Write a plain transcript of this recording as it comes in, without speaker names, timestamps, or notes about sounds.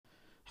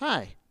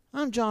Hi,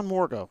 I'm John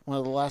Morgo, one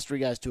of the last three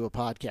guys to a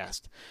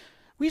podcast.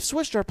 We've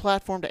switched our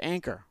platform to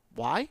Anchor.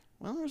 Why?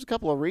 Well, there's a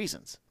couple of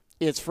reasons.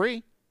 It's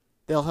free.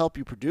 They'll help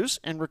you produce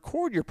and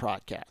record your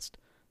podcast.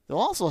 They'll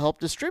also help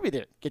distribute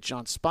it, get you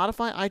on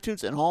Spotify,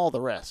 iTunes, and all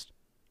the rest.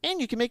 And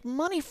you can make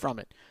money from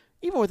it,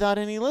 even without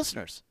any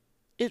listeners.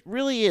 It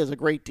really is a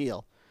great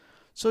deal.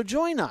 So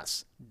join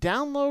us.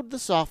 Download the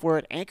software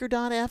at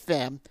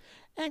anchor.fm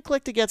and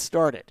click to get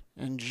started.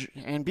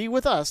 And be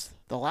with us,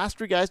 the last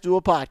three guys do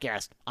a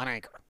podcast on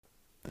Anchor.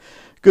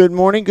 Good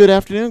morning, good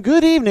afternoon,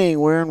 good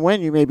evening, where and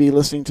when you may be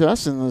listening to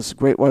us in this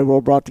great wide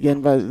world brought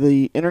again by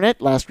the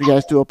internet. Last three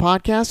guys do a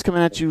podcast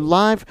coming at you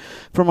live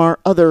from our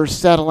other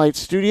satellite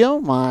studio,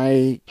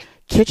 my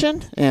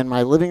kitchen and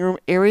my living room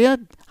area.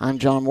 I'm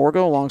John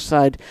Morgo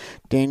alongside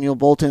Daniel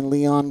Bolton,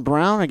 Leon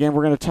Brown. Again,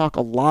 we're going to talk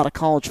a lot of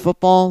college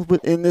football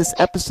in this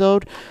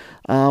episode.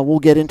 We'll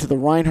get into the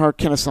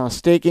Reinhardt-Kennesaw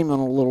State game a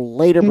little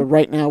later, but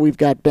right now we've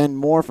got Ben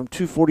Moore from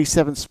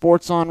 247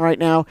 Sports on right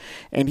now,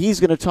 and he's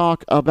going to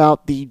talk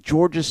about the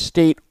Georgia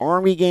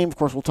State-Army game. Of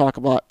course, we'll talk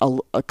about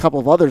a couple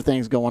of other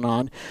things going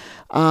on.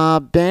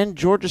 Ben,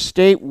 Georgia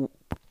State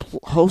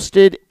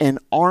hosted an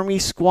Army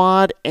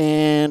squad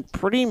and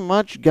pretty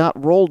much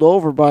got rolled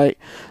over by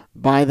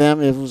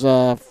them. It was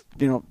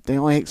they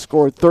only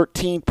scored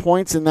 13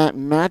 points in that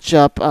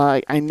matchup.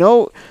 I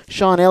know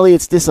Sean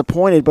Elliott's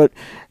disappointed, but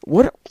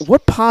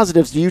what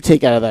positives do you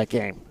take out of that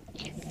game?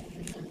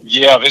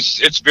 Yeah,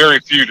 it's very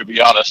few, to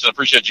be honest. I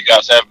appreciate you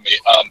guys having me.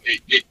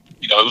 It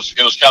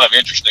was kind of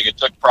interesting. It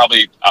took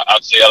probably,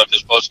 I'd say, out of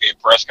his post-game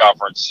press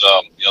conference,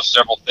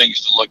 several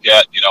things to look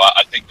at.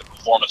 I think the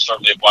performance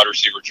certainly of wide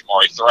receiver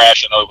Jamari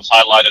Thrash, I know it was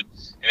highlighted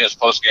in his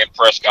post-game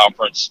press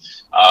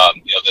conference.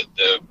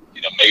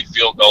 Made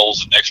field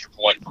goals, an extra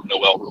point from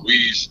Noel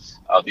Ruiz,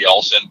 the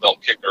all-Sun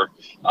Belt kicker.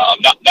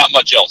 Not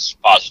much else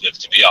positive,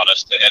 to be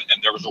honest.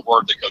 And there was a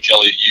word that Coach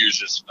Elliott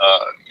uses,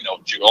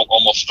 to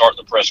almost start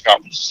the press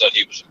conference and said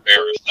he was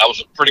embarrassed. That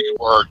was a pretty good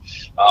word.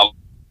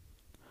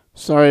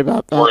 Sorry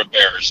about that. We're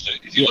embarrassed.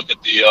 If you look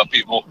at the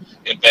people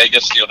in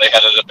Vegas, they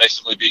had it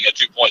basically being a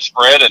 2-point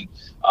spread, and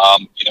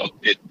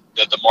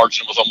the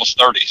margin was almost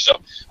 30.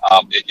 So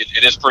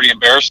it is pretty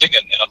embarrassing,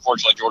 and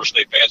unfortunately, Georgia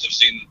State fans have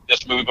seen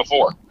this movie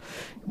before.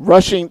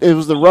 It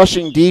was the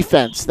rushing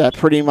defense that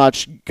pretty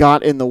much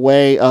got in the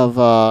way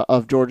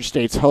of Georgia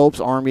State's hopes.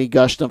 Army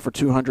gashed them for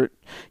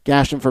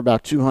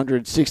about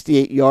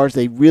 268 yards.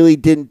 They really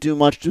didn't do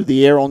much through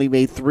the air, only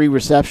made 3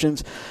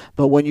 receptions.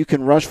 But when you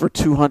can rush for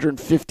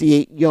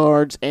 258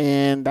 yards,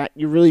 and that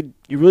you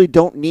really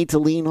don't need to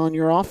lean on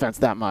your offense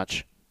that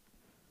much.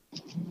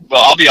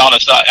 Well, I'll be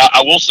honest.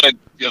 I will say,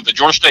 the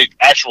Georgia State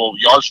actual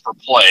yards per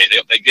play,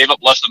 they gave up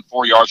less than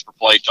 4 yards per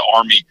play to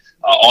Army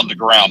on the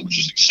ground, which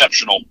is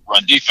exceptional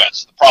run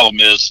defense. The problem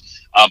is,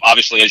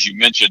 obviously, as you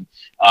mentioned,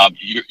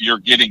 you're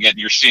getting it,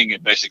 you're seeing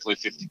it basically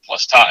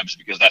 50-plus times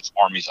because that's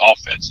Army's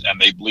offense,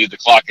 and they bleed the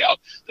clock out.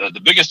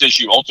 The biggest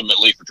issue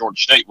ultimately for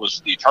Georgia State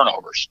was the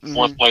turnovers. The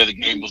fourth play of the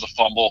game was a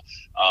fumble.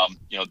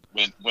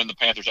 When the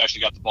Panthers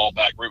actually got the ball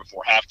back right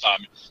before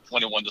halftime,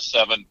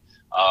 21-7.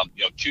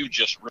 2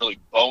 just really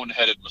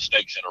boneheaded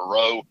mistakes in a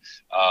row.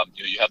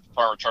 You have the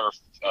punt returner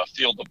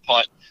field the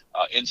punt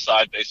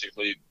inside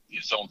basically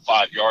his own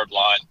 5-yard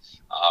line,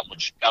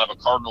 which kind of a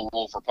cardinal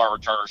rule for punt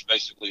returners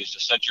basically is to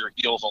set your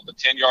heels on the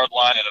 10-yard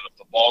line, and if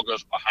the ball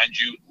goes behind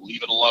you,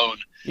 leave it alone.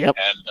 Yep.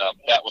 And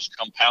that was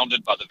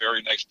compounded by the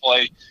very next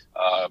play.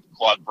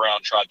 Quad Brown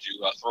tried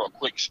to throw a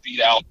quick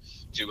speed out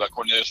to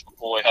Cornelius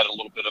McCoy, had a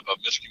little bit of a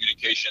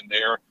miscommunication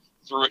there,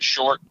 threw it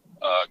short.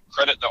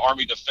 Credit the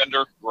Army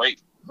defender,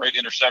 great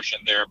interception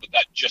there, but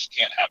that just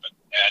can't happen,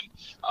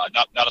 and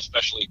not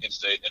especially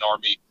against an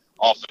Army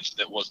offense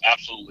that was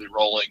absolutely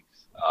rolling.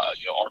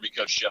 Army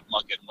coach Jeff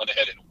Monken went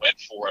ahead and went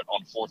for it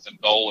on 4th and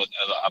goal, and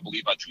I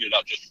believe I tweeted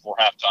out just before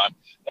halftime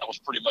that was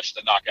pretty much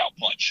the knockout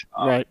punch.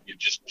 Right. You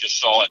just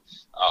saw it.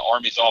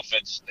 Army's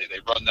offense, they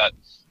run that.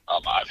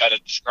 I've had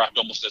it described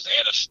almost as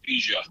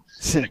anesthesia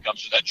when it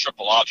comes to that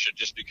triple option,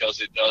 just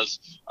because it does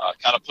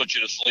kind of put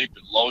you to sleep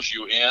and lulls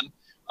you in.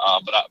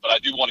 But I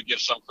do want to give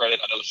some credit.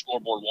 I know the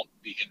scoreboard won't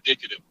be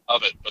indicative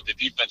of it, but the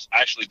defense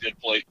actually did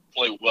play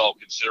well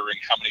considering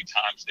how many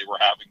times they were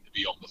having to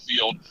be on the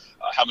field,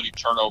 how many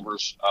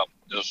turnovers,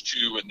 those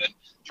 2, and then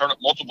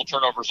multiple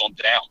turnovers on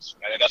downs.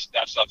 And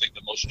that's I think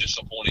the most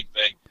disappointing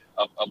thing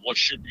of what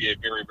should be a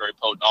very, very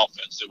potent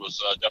offense. It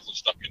was definitely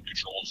stuck in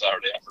neutral on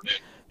Saturday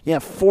afternoon. Yeah,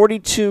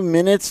 42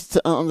 minutes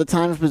on the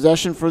time of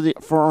possession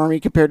for Army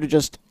compared to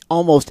just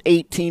almost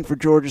 18 for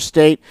Georgia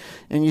State.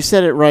 And you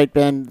said it right,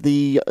 Ben.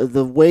 The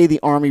way the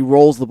Army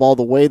rolls the ball,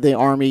 the way the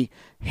Army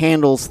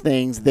handles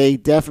things, they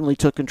definitely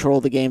took control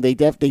of the game. They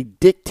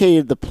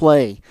dictated the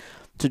play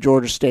to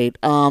Georgia State.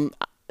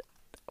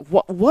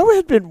 What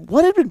had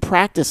been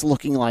practice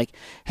looking like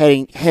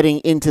heading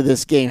into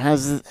this game?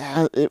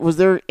 Was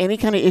there any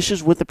kind of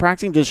issues with the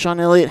practicing? Was Sean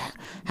Elliott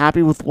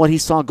happy with what he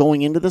saw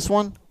going into this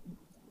one?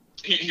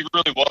 He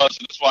really was,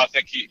 and that's why I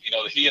think he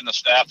and the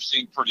staff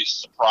seemed pretty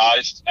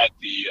surprised at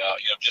the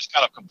just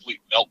kind of complete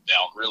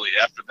meltdown. Really,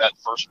 after that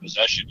first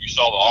possession, you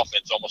saw the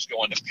offense almost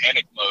go into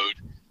panic mode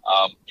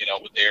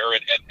there.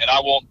 And I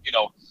won't,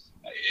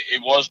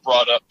 it was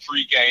brought up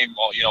pre-game.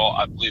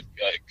 I believe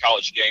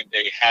College Game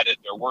Day had it.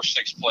 There were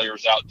 6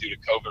 players out due to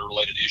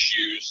COVID-related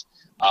issues,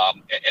 I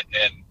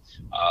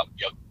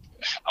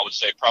would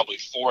say probably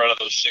 4 out of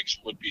those 6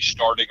 would be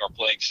starting or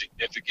playing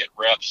significant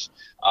reps.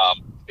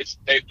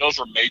 Those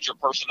were major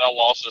personnel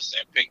losses: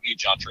 Sam Pinckney,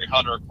 John Trey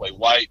Hunter, Clay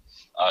White,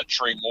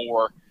 Trey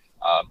Moore.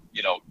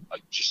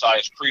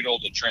 Josias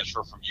Creedle, the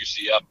transfer from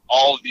UCF.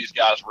 All of these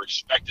guys were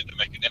expected to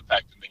make an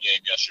impact in the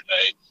game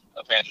yesterday.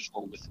 The Panthers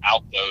were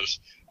without those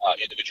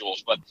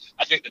individuals. But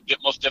I think the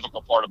most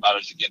difficult part about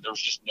it is, again, there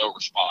was just no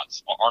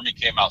response. Army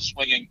came out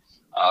swinging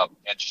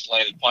and just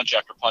landed punch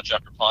after punch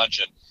after punch.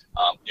 And,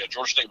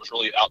 Georgia State was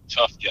really out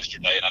tough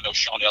yesterday. And I know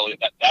Sean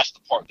Elliott, that's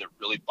the part that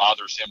really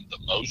bothers him the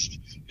most,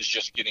 is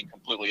just getting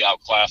completely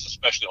outclassed,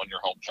 especially on your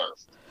home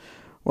turf.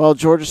 Well,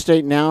 Georgia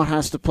State now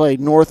has to play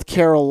North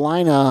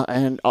Carolina,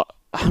 and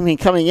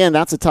coming in,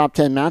 that's a top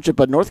 10 matchup,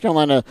 but North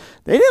Carolina,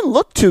 they didn't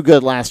look too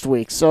good last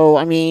week.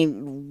 So,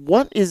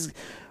 what is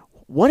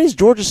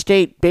Georgia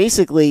State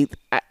basically?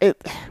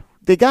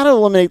 They got to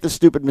eliminate the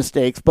stupid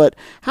mistakes, but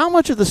how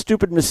much of the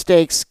stupid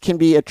mistakes can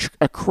be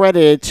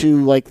accredited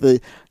to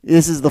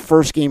this is the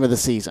first game of the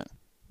season?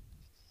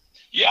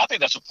 Yeah, I think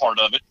that's a part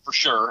of it for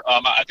sure.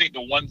 I think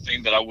the one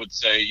thing that I would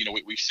say,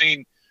 we've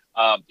seen.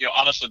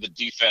 Honestly, the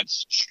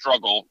defense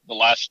struggle the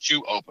last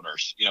 2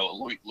 openers.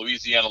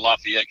 Louisiana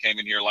Lafayette came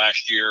in here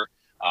last year.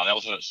 That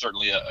was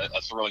certainly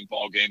a thrilling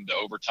ball game, the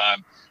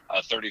overtime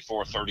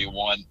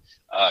 34-31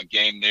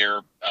 game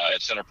there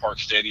at Center Park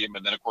Stadium.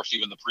 And then, of course,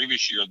 even the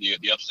previous year,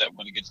 the upset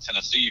win against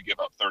Tennessee, you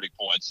give up 30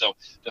 points. So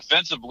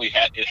defensively,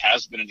 it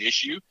has been an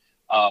issue.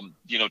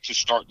 To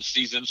start the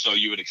season. So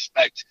you would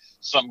expect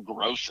some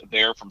growth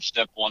there from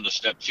step 1 to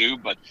step 2.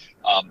 But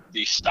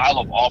the style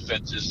of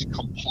offense is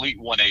complete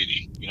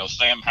 180.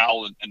 Sam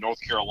Howell and North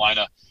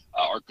Carolina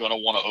are going to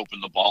want to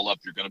open the ball up.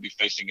 You're going to be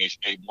facing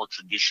a more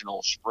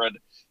traditional spread,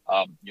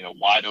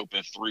 wide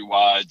open 3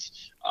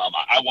 wides.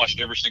 I watched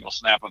every single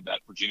snap of that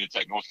Virginia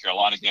Tech North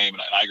Carolina game,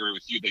 and I agree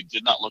with you. They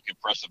did not look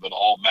impressive at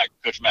all.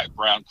 Coach Mack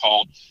Brown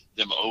called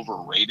them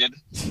overrated,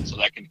 so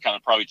that can kind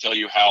of probably tell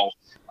you how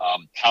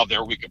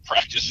their week of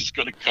practice is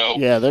going to go.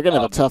 Yeah, they're going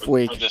to have a tough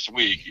week for this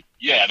week.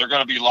 Yeah, they're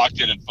going to be locked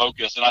in and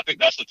focused, and I think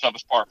that's the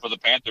toughest part for the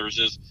Panthers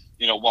is,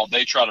 while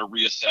they try to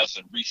reassess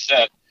and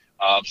reset,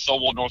 so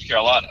will North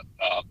Carolina.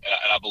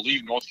 And I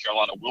believe North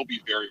Carolina will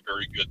be very,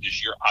 very good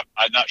this year.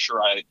 I'm not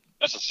sure I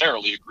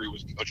necessarily agree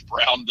with Coach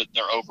Brown that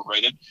they're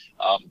overrated.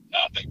 I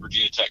think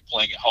Virginia Tech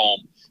playing at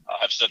home,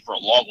 I've said for a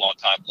long, long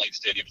time, Lane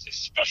Stadium is a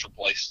special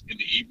place in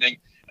the evening,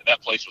 and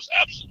that place was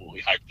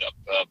absolutely hyped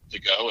up to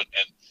go, and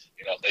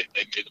they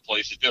made the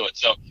place to do it.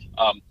 So,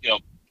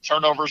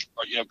 turnovers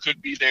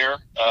could be there.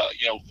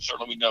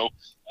 Certainly we know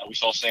we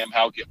saw Sam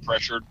Howell get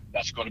pressured.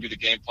 That's going to be the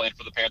game plan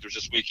for the Panthers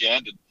this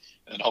weekend, and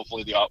then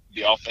hopefully the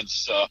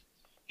offense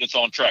gets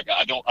on track.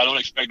 I don't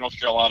expect North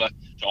Carolina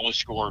to only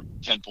score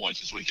 10 points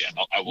this weekend.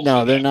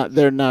 No, they're not.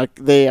 They're not.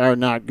 They are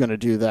not going to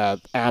do that.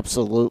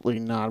 Absolutely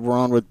not. We're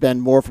on with Ben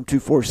Moore from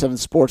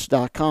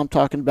 247sports.com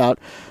talking about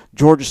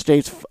Georgia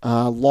State's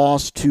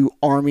loss to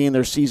Army in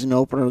their season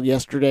opener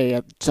yesterday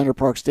at Center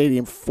Park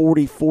Stadium,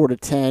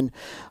 44-10.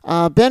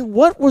 Ben,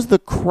 what was the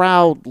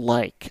crowd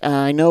like?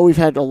 I know we've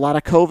had a lot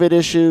of COVID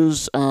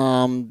issues.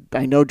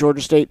 I know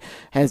Georgia State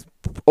has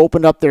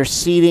opened up their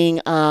seating.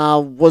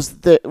 Was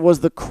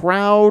the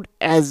crowd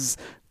as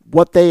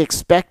what they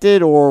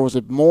expected, or was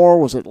it more?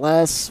 Was it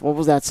less? What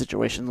was that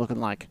situation looking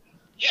like?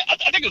 Yeah,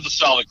 I think it was a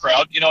solid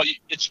crowd.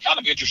 It's kind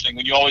of interesting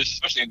when you always,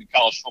 especially in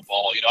college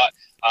football,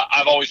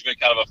 I've always been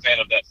kind of a fan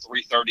of that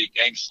 3:30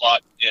 game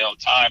slot,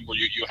 time where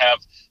you have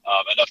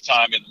enough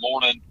time in the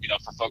morning,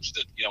 for folks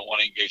that,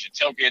 want to engage in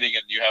tailgating,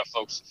 and you have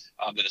folks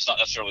that it's not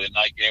necessarily a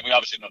night game. We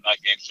obviously know night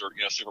games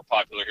are, super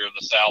popular here in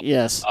the South.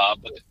 Yes.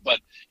 But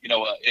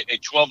a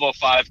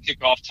 12:05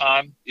 kickoff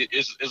time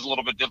is a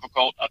little bit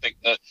difficult. I think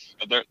that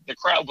the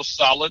crowd was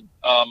solid.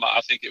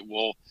 I think it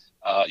will.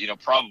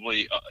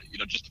 Probably,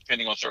 just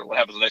depending on sort of what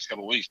happens the next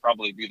couple of weeks,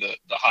 probably be the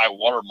high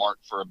water mark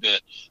for a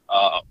bit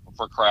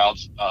for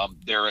crowds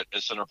there at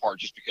Center Park,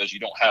 just because you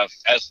don't have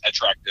as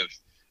attractive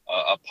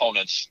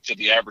opponents to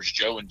the average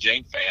Joe and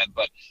Jane fan.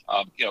 But,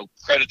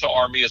 credit to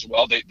Army as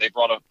well. They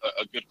brought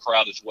a good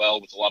crowd as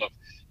well, with a lot of,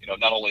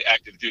 not only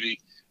active duty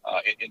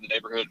in the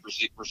neighborhood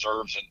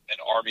reserves and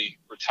Army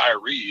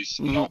retirees,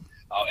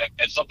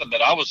 and something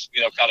that I was,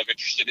 kind of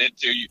interested in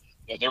too.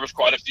 There was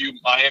quite a few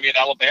Miami and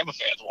Alabama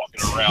fans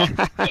walking around.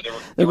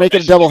 They're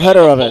making a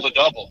doubleheader of it.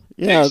 Double.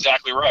 Yeah,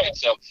 exactly right.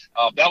 So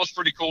that was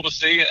pretty cool to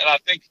see, and I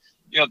think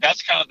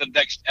that's kind of the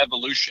next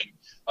evolution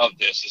of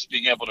this, is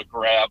being able to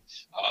grab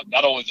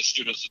not only the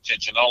students'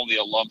 attention, not only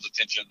the alums'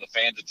 attention, the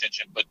fans'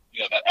 attention, but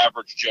that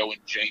average Joe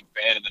and Jane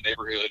fan in the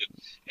neighborhood,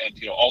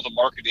 and all the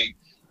marketing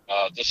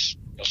this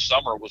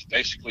summer was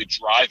basically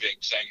driving,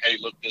 saying, hey,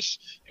 look,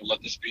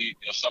 let this be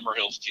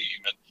Summerhill's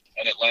team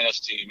and Atlanta's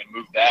team, and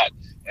move that,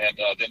 and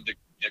then to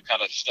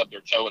kind of stub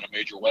their toe in a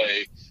major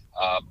way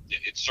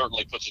it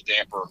certainly puts a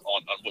damper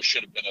on what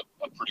should have been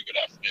a pretty good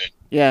afternoon.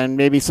 Yeah, and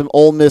maybe some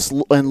Ole Miss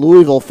and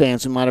Louisville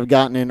fans who might have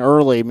gotten in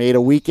early made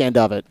a weekend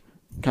of it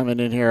coming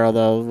in here,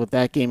 although with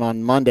that game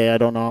on Monday, I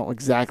don't know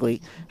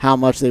exactly how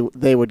much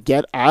they would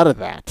get out of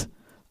that.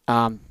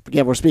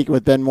 Again, we're speaking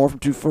with Ben Moore from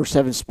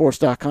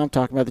 247sports.com,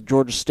 talking about the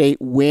Georgia State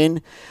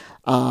win.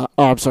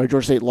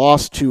 Georgia State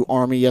lost to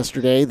Army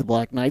yesterday, the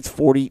Black Knights,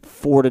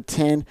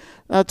 44-10.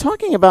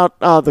 Talking about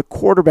the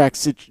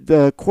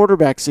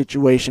quarterback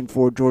situation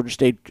for Georgia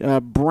State,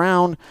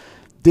 Brown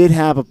did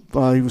have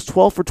he was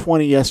 12 for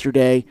 20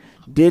 yesterday,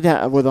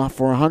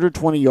 for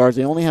 120 yards.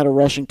 They only had a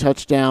rushing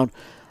touchdown.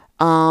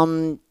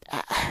 How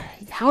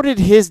did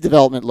his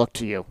development look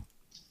to you?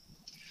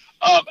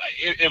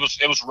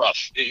 It was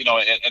rough,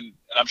 and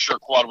I'm sure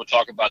Quad would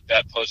talk about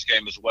that post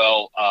game as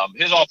well.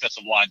 His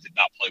offensive line did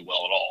not play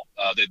well at all.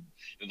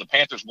 The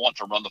Panthers want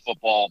to run the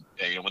football.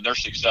 When they're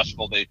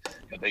successful, they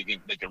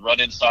can run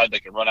inside, they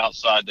can run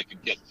outside, they can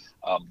get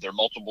their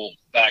multiple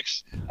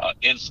backs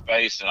in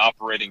space and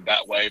operating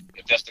that way.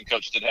 Destin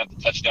Coates did have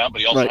the touchdown,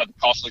 but he also had the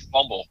costly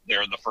fumble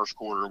there in the first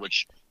quarter,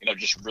 which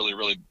just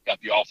really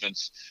got the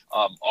offense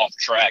off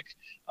track.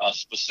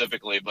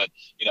 Specifically, but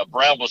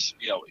Brown was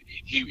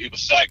he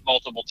was sacked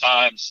multiple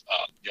times.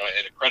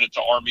 And a credit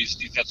to Army's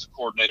defensive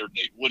coordinator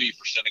Nate Woody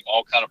for sending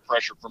all kind of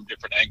pressure from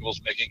different angles,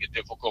 making it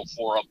difficult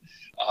for him.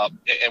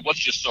 And what's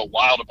just so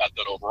wild about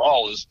that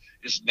overall is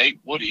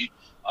Nate Woody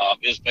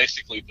is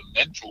basically the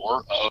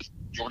mentor of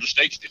Georgia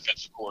State's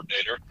defensive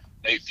coordinator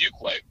Nate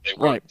Fuqua. They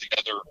worked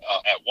together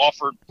at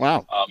Wofford.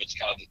 Wow. It's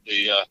kind of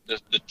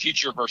the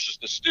teacher versus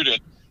the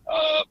student,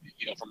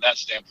 from that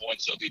standpoint.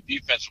 So the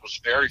defense was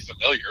very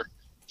familiar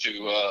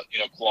to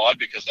Quad,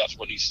 because that's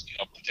what he's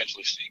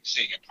potentially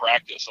seeing in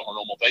practice on a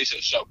normal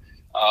basis. So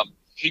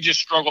he just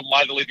struggled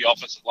mightily. The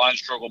offensive line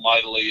struggled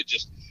mightily. It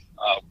just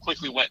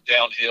quickly went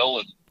downhill,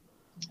 and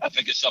I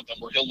think it's something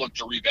where he'll look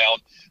to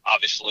rebound,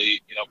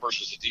 obviously,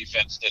 versus a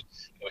defense that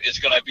is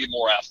going to be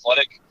more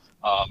athletic.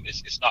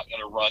 It's not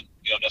going to run,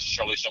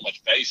 necessarily so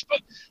much base,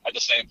 but at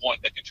the same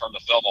point, they can turn the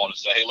film on and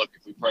say, hey, look,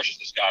 if we pressure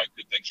this guy,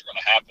 good things are going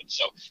to happen.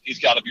 So he's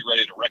got to be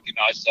ready to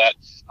recognize that.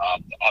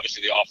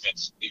 Obviously, the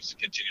offense needs to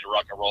continue to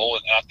rock and roll.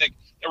 And I think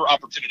there were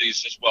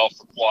opportunities as well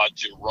for Quad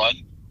to run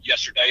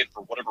yesterday, and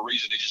for whatever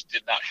reason, it just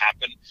did not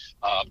happen.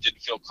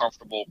 Didn't feel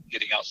comfortable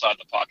getting outside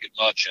the pocket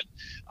much. And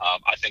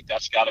I think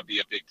that's got to be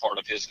a big part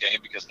of his game,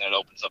 because then it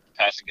opens up the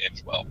passing game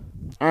as well.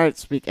 All right,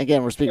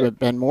 we're speaking with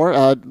Ben Moore.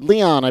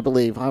 Leon, I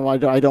believe. I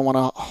don't want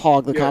to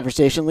hog the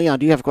conversation. Leon,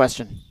 do you have a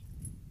question?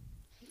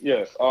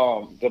 Yes.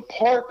 The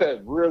part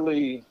that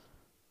really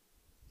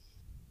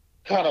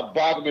kind of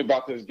bothered me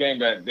about this game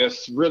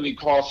that's really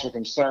cause for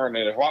concern,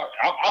 and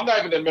I'm not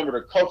even a member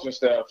of the coaching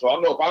staff, so I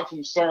know if I'm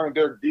concerned,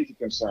 they're deeply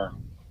concerned.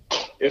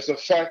 It's the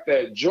fact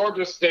that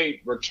Georgia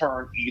State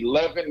returned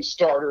 11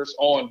 starters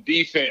on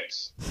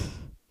defense.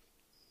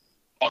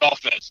 On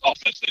offense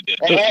they did.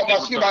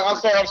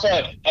 I'm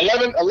sorry.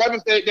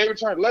 11. They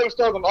returned 11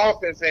 starters on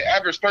offense. They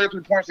averaged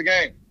 33 points a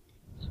game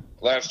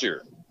last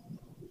year.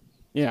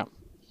 Yeah.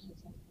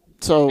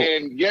 So.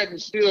 And yet and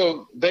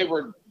still, they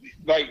were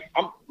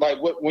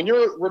when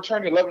you're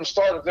returning 11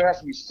 starters, there has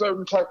to be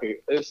certain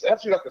it's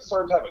actually like a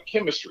certain type of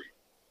chemistry.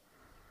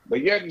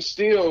 But yet and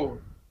still,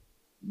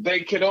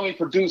 they could only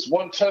produce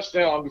one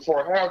touchdown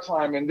before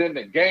halftime, and then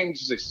the game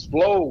just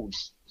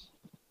explodes.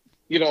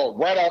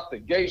 Right out the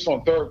gates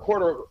on third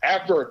quarter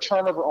after a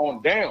turnover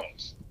on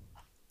downs.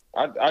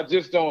 I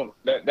just don't.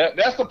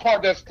 That's the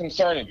part that's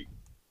concerning me.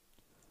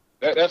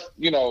 That's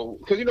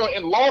because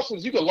in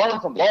losses you can learn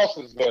from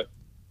losses, but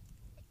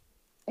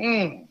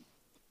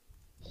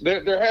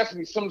there has to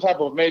be some type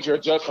of major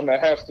adjustment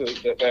that has to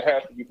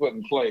be put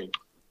in play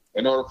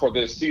in order for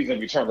this season to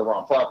be turned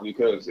around properly.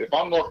 Because if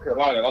I'm North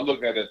Carolina and I'm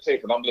looking at that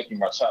tape and I'm licking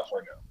my chops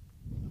right now.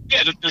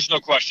 Yeah, there's no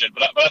question,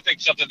 but I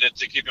think something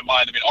to keep in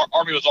mind. I mean,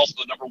 Army was also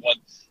the number one,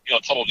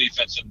 total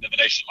defense in the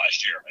nation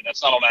last year, and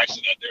that's not on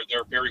accident.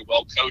 They're very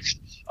well coached,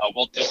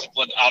 well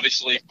disciplined.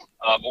 Obviously,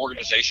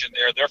 organization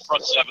there. Their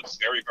front seven's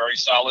very, very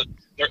solid.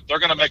 They're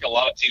going to make a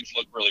lot of teams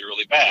look really,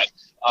 really bad.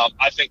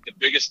 I think the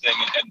biggest thing,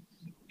 and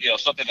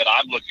something that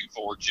I'm looking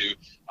forward to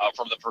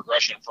from the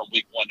progression from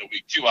week 1 to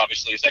week 2,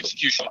 obviously, is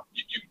execution.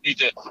 You need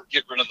to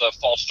get rid of the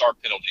false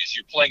start penalties.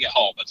 You're playing at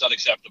home. That's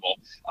unacceptable.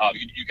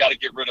 You got to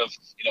get rid of,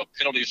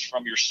 penalties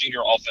from your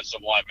senior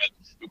offensive lineman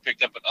who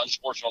picked up an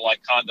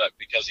unsportsmanlike conduct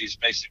because he's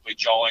basically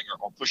jawing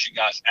or pushing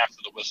guys after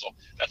the whistle.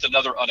 That's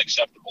another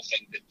unacceptable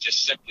thing that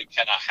just simply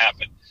cannot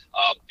happen.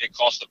 It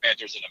cost the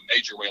Panthers in a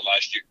major way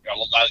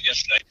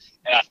yesterday.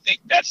 And I think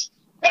that's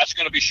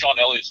going to be Sean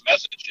Elliott's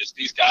message, is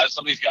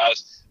some of these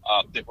guys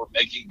that were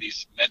making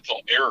these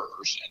mental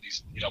errors and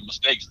these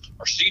mistakes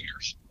are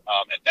seniors,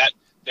 and that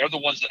they're the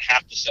ones that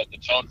have to set the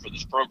tone for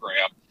this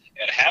program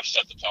and have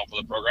set the tone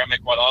for the program.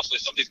 And quite honestly,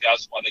 some of these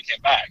guys, why they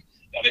came back.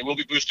 Now, they will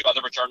be boosted by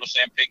the return of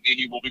Sam Pinckney.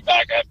 He will be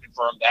back. I have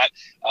confirmed that.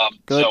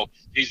 So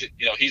he's an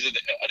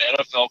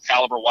NFL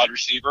caliber wide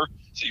receiver.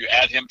 So you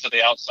add him to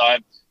the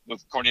outside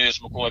with Cornelius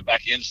McCoy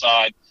back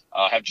inside.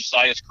 Have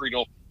Josiah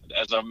Creedle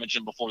as I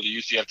mentioned before, the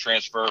UCF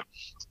transfer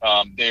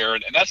there.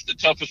 And that's the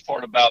toughest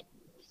part about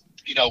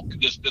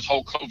this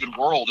whole COVID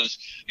world is,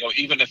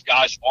 even if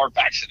guys are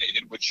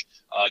vaccinated, which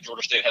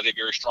Georgia State has a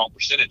very strong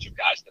percentage of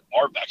guys that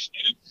are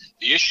vaccinated,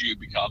 the issue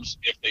becomes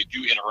if they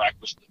do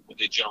interact with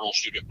the general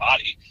student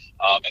body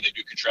and they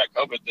do contract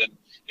COVID, then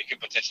it can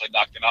potentially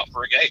knock them out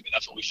for a game. And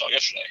that's what we saw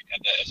yesterday.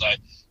 And as I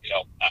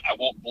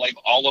won't blame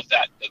all of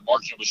that. The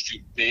margin was too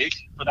big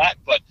for that,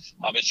 but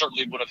it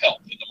certainly would have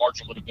helped. And the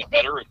margin would have been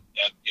better. And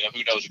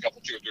who knows, a couple,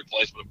 2 or 3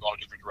 plays would have gone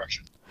a different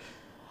direction.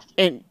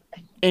 And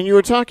you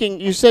were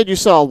talking, you said you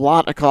saw a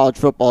lot of college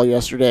football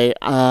yesterday,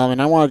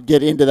 and I want to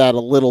get into that a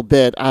little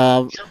bit.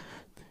 Sure.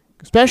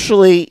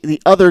 Especially the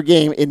other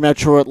game in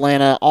Metro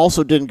Atlanta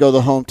also didn't go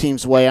the home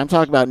team's way. I'm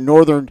talking about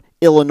Northern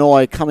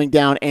Illinois coming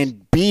down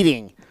and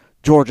beating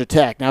Georgia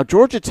Tech. Now,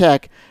 Georgia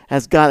Tech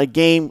has got a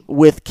game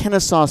with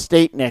Kennesaw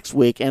State next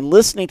week, and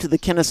listening to the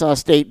Kennesaw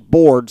State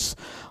boards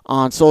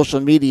on social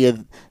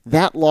media,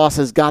 that loss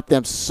has got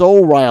them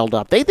so riled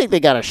up. They think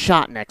they got a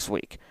shot next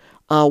week.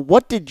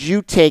 What did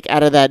you take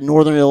out of that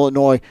Northern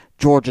Illinois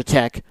Georgia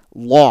Tech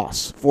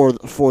loss for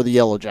the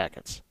Yellow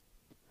Jackets?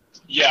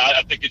 Yeah,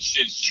 I think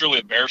it's truly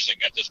embarrassing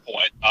at this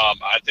point.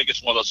 I think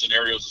it's one of those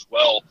scenarios as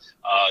well.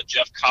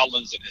 Jeff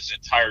Collins and his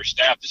entire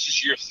staff, this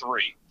is year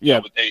 3.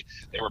 Yeah.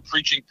 They were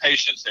preaching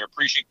patience. They were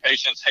preaching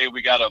patience. Hey,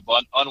 we got to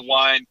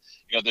unwind,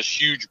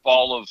 this huge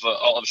ball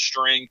of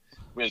string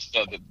with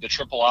the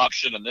triple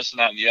option and this and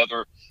that and the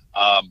other.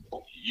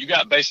 You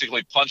got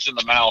basically punched in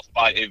the mouth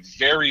by a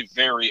very,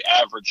 very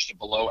average to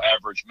below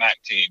average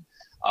MAC team.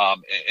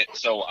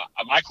 So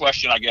my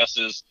question, I guess,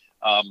 is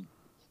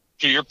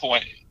to your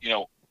point,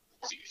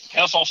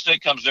 Kennesaw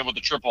State comes in with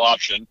the triple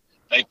option.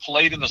 They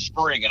played in the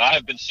spring, and I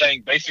have been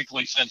saying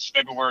basically since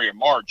February or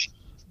March,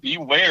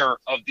 beware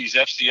of these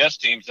FCS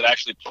teams that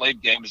actually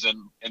played games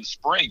in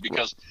spring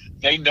because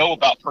they know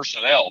about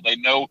personnel. They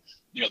know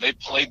they've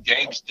played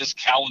games this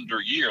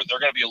calendar year. They're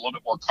going to be a little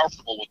bit more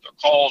comfortable with their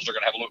calls. They're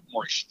going to have a little bit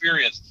more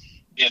experience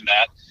in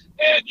that.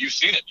 And you've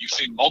seen it. You've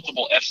seen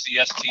multiple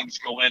FCS teams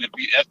go in and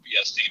beat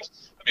FBS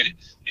teams. I mean,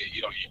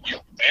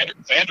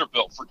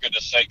 Vanderbilt, for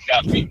goodness sake,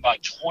 got beat by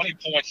 20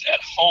 points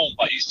at home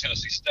by East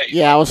Tennessee State.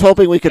 Yeah, I was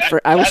hoping we could.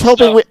 I was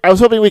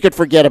hoping we could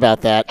forget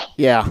about that.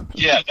 Yeah.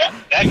 Yeah, that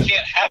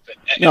can't happen.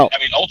 No. I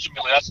mean,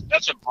 ultimately,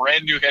 that's a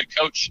brand new head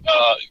coach.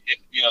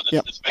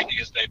 That's making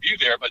his debut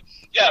there. But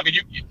yeah, I mean,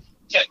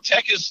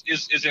 Tech is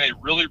in a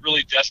really,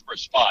 really desperate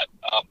spot.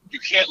 You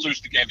can't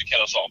lose the game to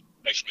Kennesaw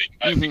next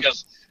week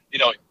because,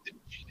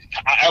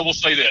 I will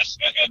say this,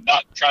 and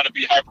not trying to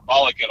be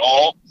hyperbolic at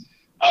all,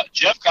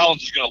 Jeff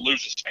Collins is going to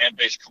lose his fan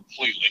base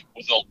completely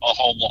with a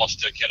home loss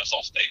to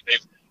Kennesaw State.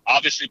 They've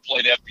obviously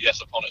played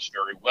FBS opponents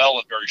very well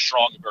and very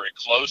strong and very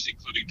close,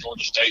 including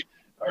Georgia State.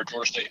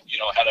 Georgia State,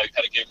 had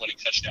a game-winning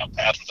touchdown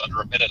pass with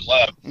under a minute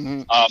left.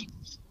 Mm-hmm.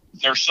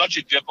 They're such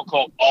a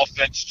difficult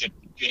offense to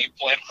game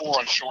plan for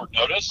on short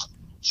notice.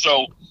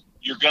 So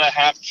you're going to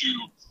have to,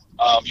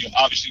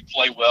 obviously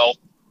play well.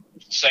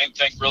 Same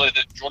thing, really,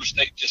 that Georgia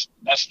State just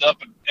messed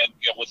up and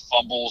with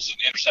fumbles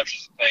and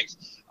interceptions and things.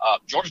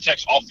 Georgia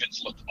Tech's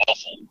offense looked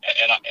awful,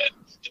 and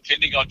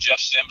depending on Jeff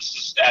Sims'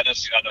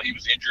 status, I know he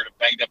was injured and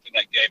banged up in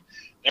that game.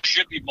 There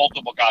should be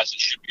multiple guys that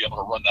should be able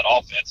to run that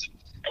offense,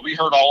 and we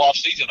heard all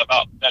offseason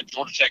about that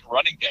Georgia Tech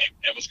running game.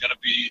 It was going to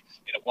be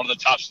one of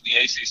the tops in the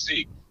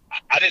ACC.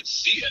 I didn't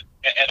see it,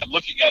 and I'm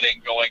looking at it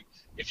and going,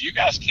 if you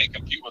guys can't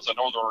compete with the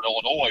Northern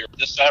Illinois, or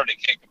this Saturday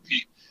can't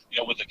compete,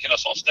 with the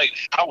Kennesaw State,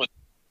 how are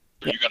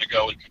you going to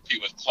go and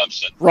compete with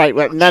Clemson? Right,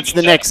 and that's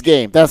the next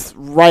game. That's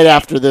right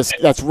after this.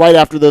 That's right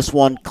after this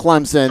one.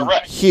 Clemson,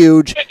 correct.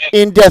 Huge,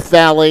 in Death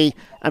Valley.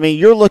 I mean,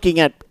 you're looking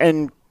at,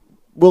 and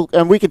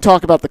we can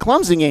talk about the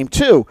Clemson game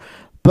too.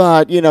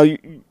 But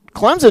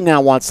Clemson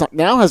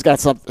now has got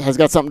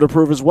something to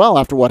prove as well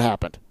after what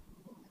happened.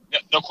 Yeah,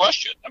 no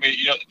question. I mean,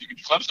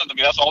 Clemson,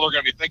 that's all they're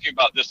going to be thinking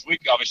about this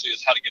week, obviously,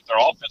 is how to get their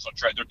offense on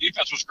track. Their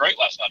defense was great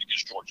last night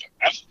against Georgia.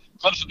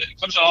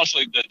 Clemson,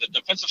 honestly, the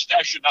defensive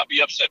staff should not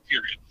be upset,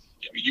 period.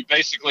 I mean, you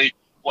basically,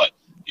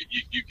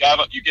 you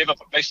gave up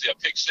basically a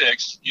pick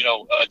six.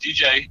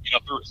 DJ,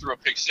 threw a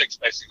pick six,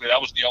 basically. That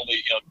was the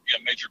only,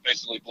 major,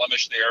 basically,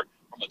 blemish there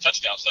from the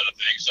touchdown side of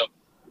things. So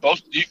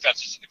both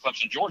defenses in the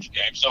Clemson-Georgia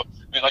game. So,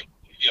 I mean,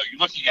 you're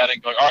looking at it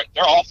and going, all right,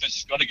 their offense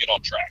is going to get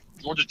on track.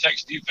 Georgia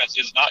Tech's defense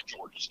is not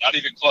Georgia's, not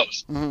even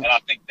close. Mm-hmm. And I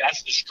think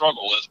that's the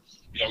struggle is,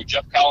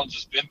 Jeff Collins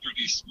has been through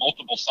these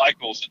multiple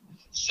cycles and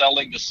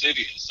selling the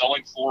city and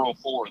selling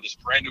 404, this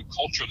brand new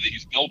culture that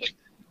he's building.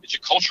 It's a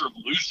culture of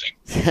losing.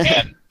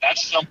 And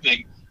that's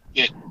something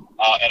that,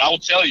 and I will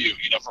tell you,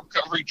 from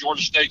covering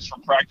Georgia State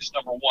from practice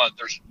number 1,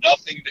 there's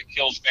nothing that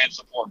kills fan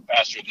support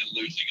faster than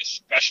losing,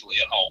 especially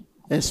at home.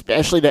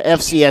 Especially to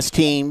FCS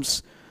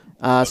teams,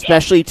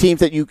 especially teams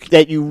that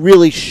you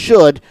really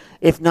should,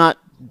 if not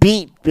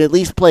beat, at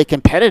least play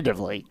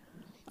competitively.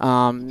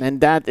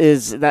 And that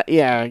is that.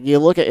 Yeah, you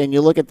look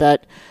at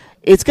that.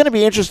 It's going to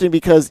be interesting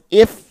because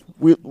if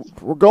we're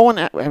going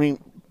at,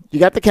 You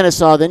got the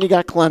Kennesaw, then you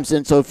got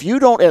Clemson. So if you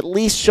don't at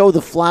least show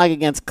the flag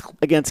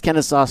against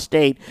Kennesaw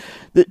State,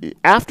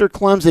 after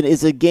Clemson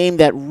is a game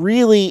that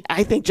really,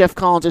 I think Jeff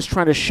Collins is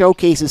trying to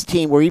showcase his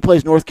team where he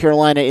plays North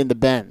Carolina in the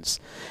Benz.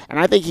 And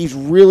I think he's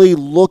really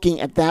looking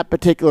at that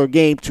particular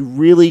game to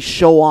really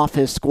show off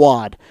his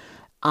squad.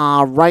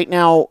 Right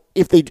now,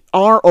 if they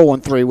are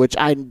 0-3, which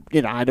I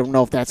don't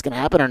know if that's going to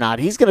happen or not,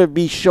 he's going to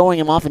be showing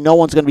him off and no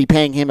one's going to be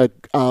paying him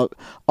a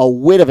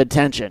whit of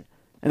attention.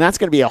 And that's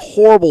going to be a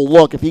horrible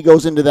look if he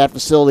goes into that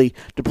facility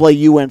to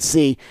play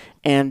UNC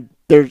and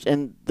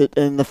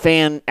the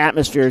fan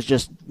atmosphere is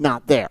just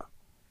not there.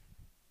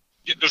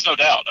 Yeah, there's no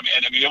doubt.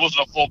 I mean, it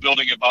wasn't a full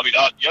building at Bobby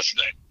Dodd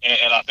yesterday,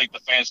 and I think the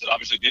fans that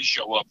obviously did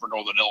show up for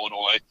Northern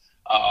Illinois,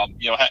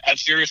 had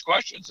serious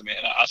questions. I mean,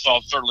 I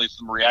saw certainly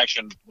some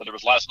reaction, whether it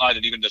was last night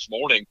and even this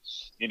morning,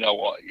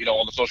 on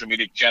the social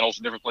media channels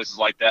and different places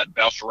like that, and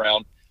bounced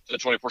around to the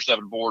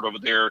 24/7 board over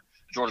there at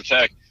Georgia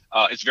Tech.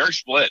 It's very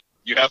split.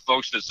 You have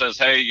folks that says,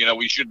 hey,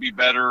 we should be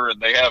better, and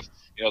they have,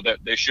 that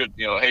they should,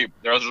 hey,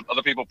 there are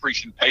other people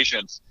preaching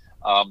patience.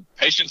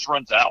 Patience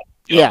runs out.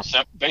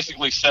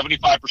 Basically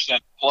 75%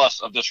 plus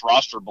of this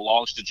roster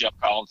belongs to Jeff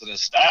Collins and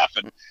his staff,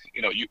 and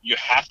you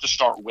have to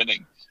start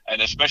winning,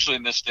 and especially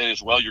in this state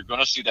as well, you're going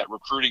to see that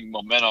recruiting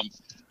momentum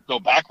go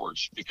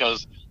backwards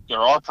because there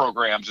are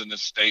programs in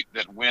this state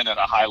that win at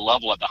a high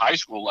level, at the high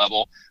school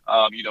level,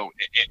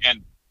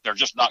 and they're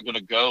just not going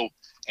to go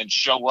and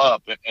show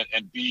up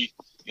and be.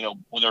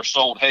 When they're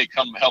sold, hey,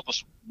 come help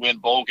us win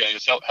bowl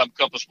games, help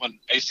us win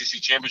ACC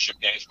championship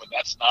games, when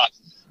that's not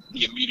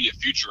the immediate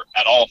future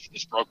at all for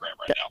this program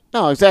right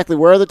now. No, exactly.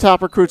 Where are the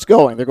top recruits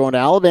going? They're going to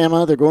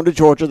Alabama, they're going to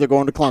Georgia, they're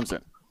going to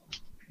Clemson.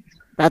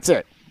 That's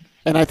it.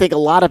 And I think a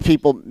lot of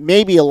people,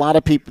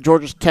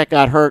 Georgia Tech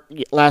got hurt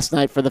last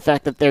night for the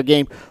fact that their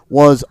game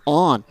was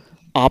on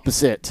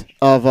opposite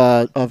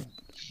of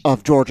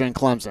Georgia and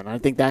Clemson. I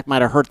think that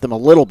might have hurt them a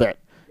little bit,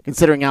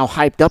 considering how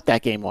hyped up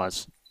that game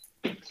was.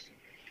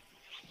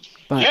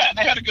 Yeah, and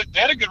they had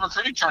a good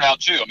recruiting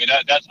turnout too. I mean,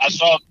 I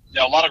saw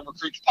a lot of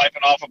recruits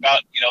piping off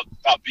about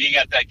being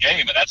at that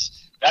game, and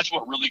that's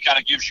what really kind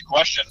of gives you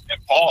question and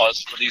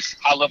pause for these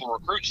high level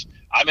recruits.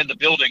 I'm in the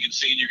building and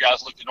seeing you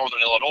guys look to Northern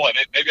Illinois.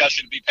 Maybe I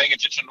should be paying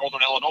attention to Northern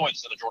Illinois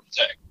instead of Georgia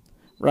Tech.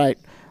 Right.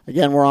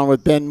 Again, we're on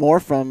with Ben Moore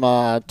from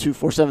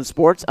 247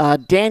 Sports.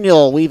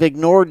 Daniel, we've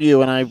ignored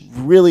you, and I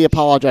really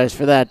apologize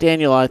for that.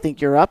 Daniel, I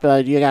think you're up.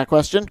 You got a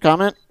question,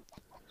 comment?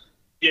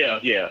 Yeah.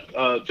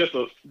 Just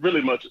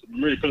pretty much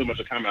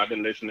a comment. I've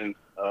been listening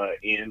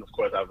in. Of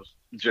course, I was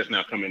just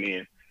now coming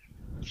in.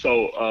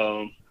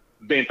 So,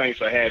 Ben, thanks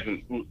for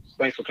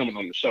coming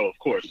on the show, of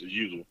course, as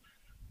usual.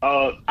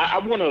 I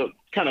want to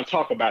kind of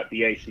talk about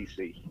the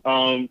ACC.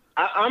 I'm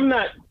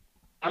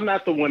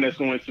not the one that's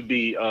going to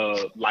be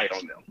light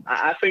on them.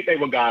 I think they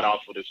were god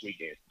awful this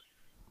weekend.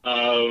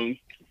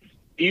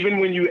 Even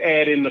when you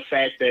add in the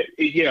fact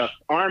that,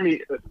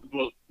 Army,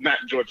 well, not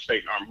Georgia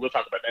State and Army. We'll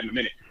talk about that in a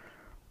minute.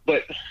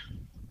 But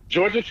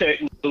Georgia Tech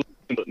losing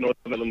to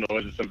Northern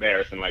Illinois is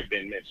embarrassing, like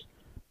Ben mentioned.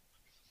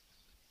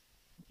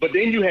 But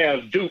then you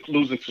have Duke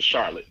losing to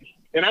Charlotte.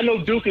 And I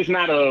know Duke is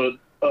not a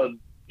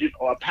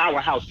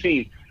powerhouse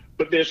team,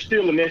 but they're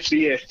still an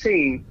FBS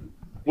team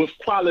with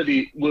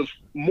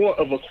more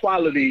of a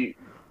quality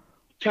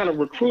kind of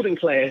recruiting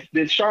class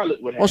than Charlotte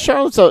would have. Well,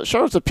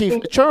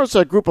 Charlotte's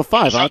a group of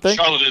five, aren't they?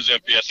 Charlotte is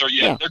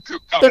FBS.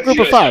 They're group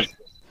of five.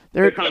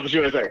 They're Conference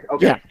USA.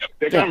 Okay. Yeah.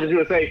 They're Conference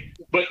USA,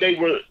 but they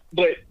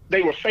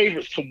were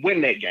favorites to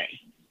win that game.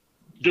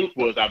 Duke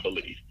was, I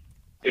believe.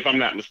 If I'm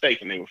not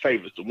mistaken, they were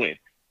favorites to win.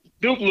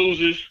 Duke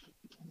loses,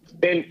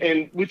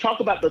 and we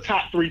talk about the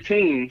top three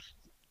teams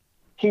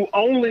who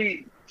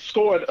only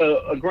scored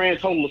a grand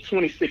total of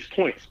 26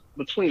 points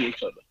between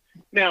each other.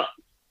 Now,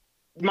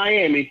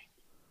 Miami,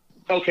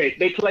 okay,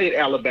 they played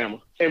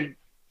Alabama, and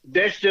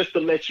that's just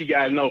to let you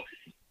guys know,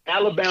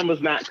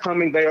 Alabama's not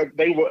coming there.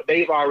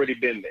 They've already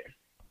been there.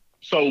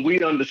 So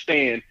we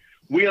understand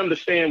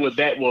what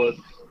that was.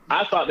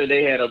 I thought that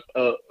they had I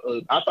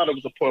thought it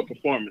was a poor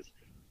performance.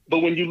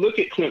 But when you look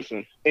at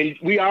Clemson, and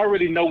we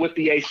already know what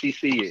the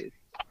ACC is,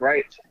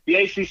 right? The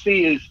ACC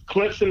is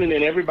Clemson and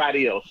then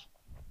everybody else.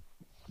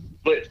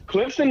 But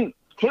Clemson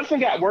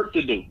got work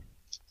to do.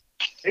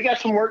 They got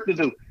some work to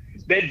do.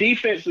 Their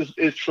defense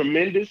is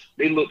tremendous.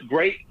 They look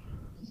great.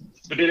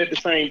 But then at the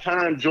same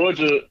time,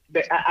 Georgia,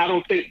 I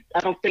don't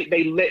think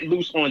they let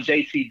loose on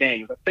JT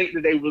Daniels. I think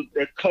that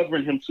they're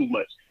covering him too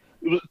much.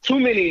 It was too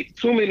many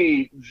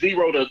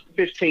 0 to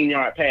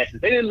 15-yard passes.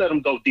 They didn't let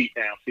him go deep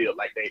downfield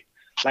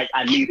like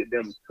I needed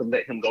them to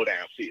let him go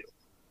downfield.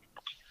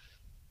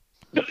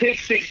 The pick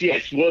six,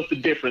 yes, was the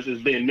difference,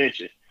 as been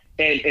mentioned.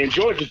 And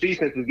Georgia's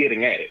defense is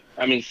getting at it.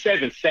 I mean,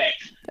 7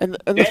 sacks. And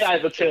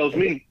that tells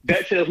me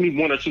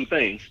one or two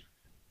things.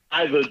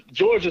 Either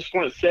Georgia's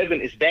front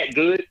seven is that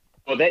good,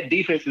 or that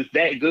defense is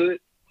that good,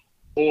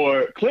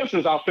 or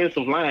Clemson's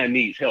offensive line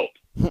needs help,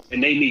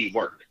 and they need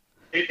work.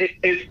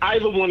 It's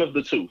either one of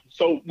the two.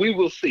 So we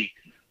will see.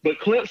 But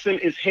Clemson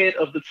is head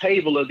of the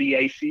table of the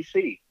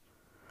ACC.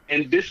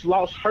 And this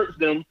loss hurts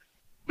them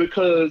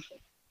because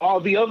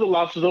all the other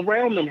losses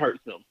around them hurt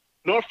them.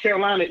 North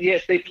Carolina,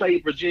 yes, they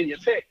played Virginia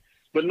Tech,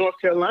 but North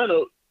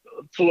Carolina,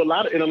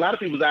 in a lot of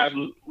people's eyes,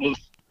 was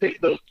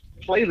picked to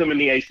play them in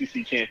the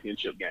ACC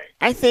championship game.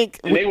 I think,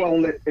 and they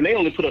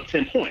only put up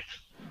 10 points.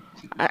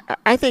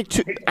 I think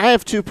I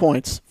have 2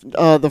 points.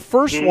 The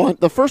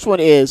first one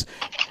is,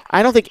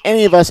 I don't think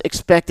any of us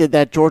expected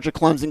that Georgia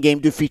Clemson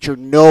game to feature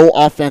no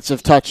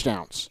offensive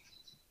touchdowns.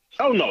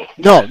 Oh no,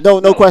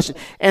 no question.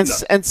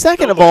 And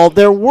second of all,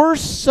 there were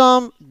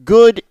some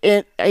good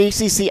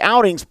ACC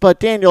outings, but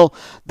Daniel,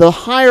 the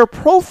higher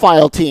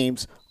profile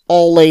teams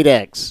all laid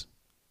eggs.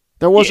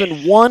 There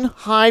wasn't one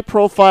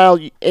high-profile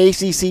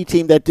ACC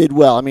team that did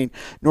well. I mean,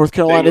 North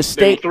Carolina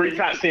State.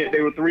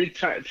 There were three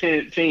top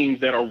 10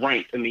 teams that are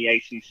ranked in the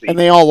ACC, and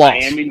they all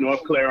lost. Miami,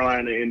 North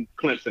Carolina, and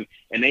Clemson,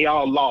 and they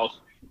all lost,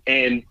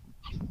 and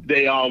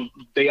they all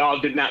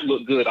did not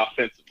look good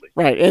offensively.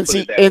 Right.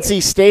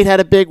 NC State had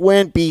a big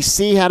win.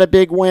 BC had a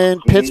big win.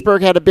 Mm-hmm.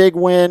 Pittsburgh had a big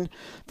win.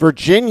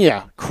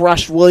 Virginia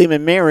crushed William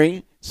and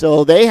Mary,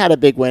 so they had a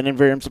big win.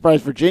 And I'm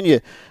surprised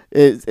Virginia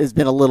has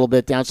been a little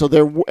bit down. So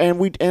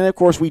of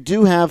course we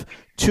do have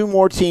 2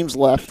 more teams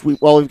left.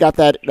 We've got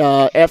that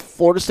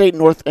Florida State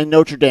and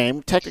Notre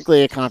Dame,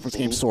 technically a conference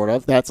game, sort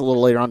of. That's a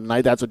little later on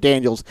tonight. That's what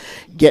Daniel's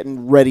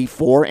getting ready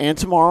for. And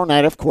tomorrow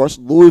night, of course,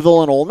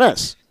 Louisville and Ole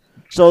Miss.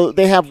 So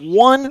they have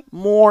one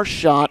more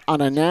shot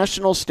on a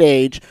national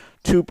stage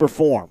to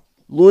perform.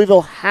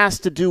 Louisville has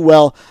to do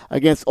well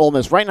against Ole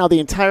Miss. Right now, the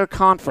entire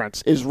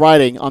conference is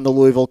riding on the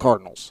Louisville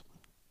Cardinals.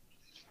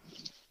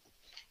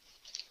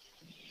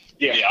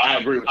 Yeah, I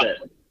agree with that.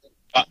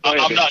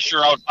 I'm not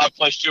sure I'd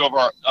place too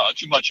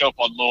much hope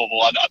on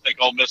Louisville. I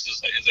think Ole Miss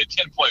is a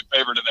 10-point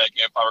favorite in that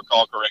game, if I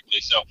recall correctly.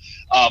 So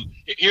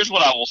here's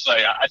what I will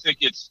say. I think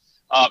it's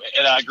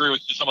and I agree with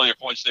some of your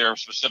points there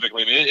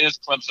specifically. I mean, it is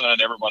Clemson and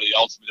everybody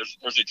else. I mean,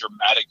 there's a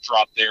dramatic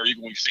drop there,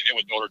 even we've seen it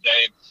with Notre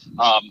Dame.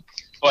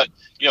 But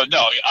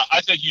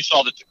I think you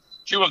saw the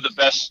 2 of the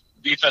best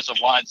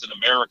defensive lines in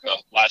America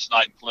last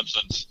night in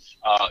Clemson's,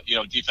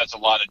 defensive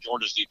line and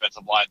Georgia's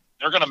defensive line.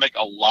 They're going to make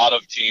a lot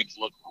of teams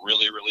look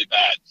really, really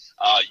bad.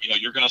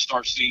 You're going to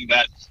start seeing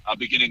that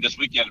beginning this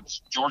weekend.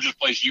 Georgia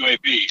plays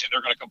UAB, and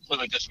they're going to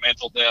completely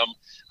dismantle them.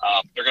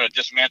 They're going to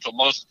dismantle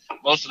most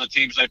of the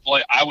teams they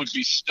play. I would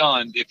be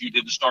stunned if you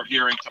didn't start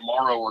hearing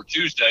tomorrow or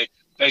Tuesday,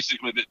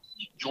 basically, that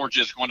Georgia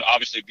is going to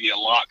obviously be a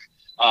lock,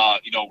 a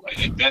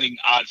betting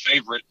odd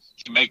favorite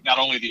to make not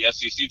only the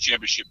SEC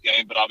championship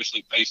game, but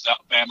obviously face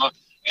out Bama.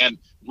 And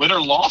win or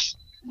lose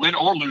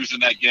in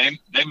that game,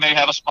 they may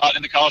have a spot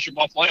in the college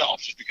football playoffs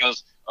just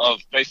because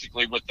of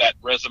basically with that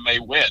resume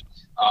win.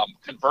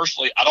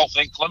 Conversely, I don't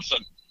think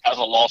Clemson has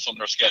a loss on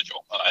their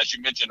schedule. As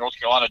you mentioned, North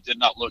Carolina did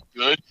not look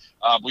good.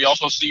 We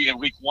also see in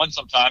week 1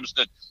 sometimes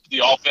that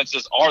the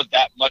offenses are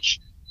that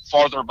much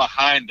farther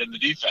behind than the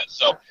defense.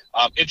 So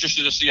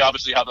interested to see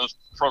obviously how those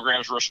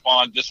programs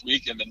respond this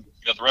week and then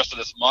the rest of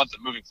this month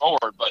and moving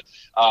forward. But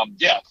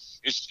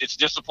it's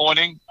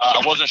disappointing.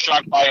 I wasn't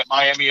shocked by it,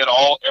 Miami at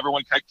all.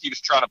 Everyone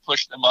keeps trying to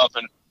push them up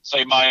and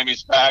say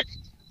Miami's back.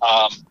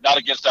 Not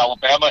against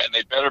Alabama, and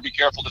they better be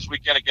careful this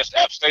weekend against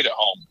App State at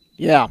home.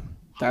 Yeah.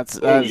 That is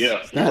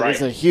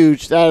a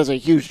huge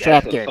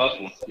trap game.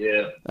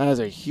 Yeah. That is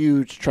a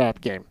huge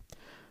trap game.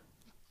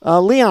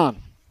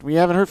 Leon, we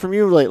haven't heard from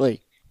you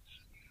lately.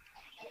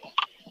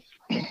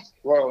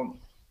 Well,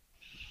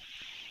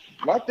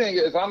 my thing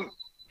is I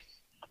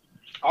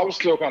was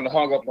still kind of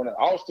hung up on it.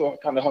 I was still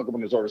kind of hung up on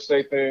the Georgia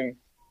State thing.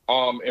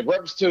 In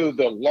reference to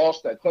the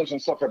loss that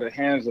Clemson suffered at the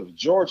hands of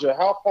Georgia,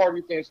 how far do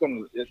you think it's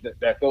going to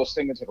that those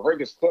things into the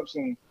Raiders?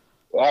 Clemson,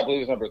 I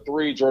believe, is number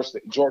 3.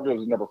 Georgia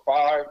is number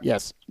 5.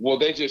 Yes. Will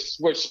they just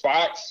switch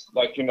spots?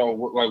 We're just going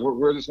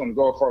to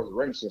go as far as the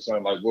rankings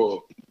concerned.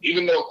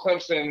 Even though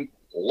Clemson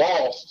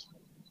lost,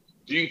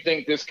 do you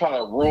think this kind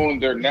of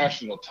ruined their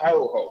national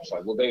title hopes?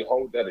 Will they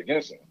hold that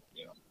against them?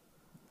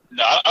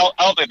 No, I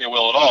don't think they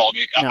will at all. I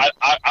mean, no.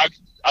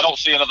 I don't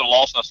see another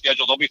loss on the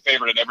schedule. They'll be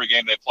favored in every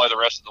game they play the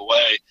rest of the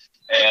way.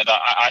 And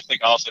I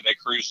think also they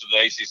cruise to the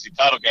ACC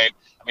title game.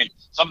 I mean,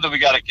 something we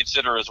got to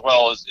consider as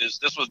well is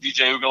this was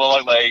DJ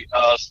Uiagalelei,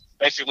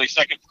 basically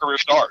second career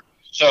start.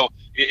 So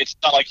it's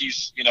not like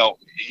he's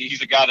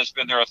a guy that's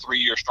been there a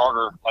 3-year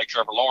starter like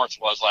Trevor Lawrence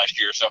was last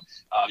year. So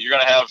you're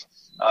going to have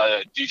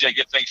DJ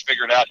get things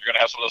figured out. You're going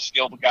to have some of those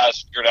skilled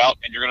guys figured out,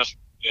 and you're going to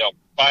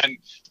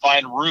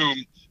find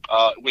room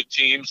with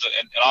teams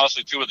and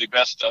honestly 2 of the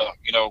best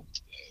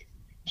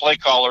play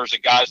callers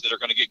and guys that are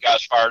going to get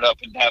guys fired up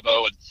in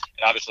Dabo and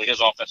obviously his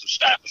offensive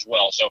staff as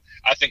well. So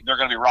I think they're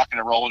going to be rocking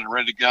and rolling and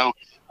ready to go.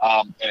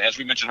 And as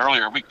we mentioned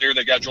earlier, a week there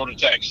they got Georgia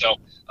Tech. So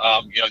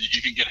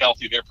you can get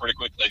healthy there pretty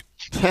quickly.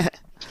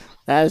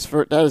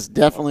 That is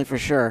definitely for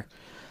sure.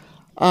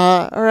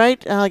 All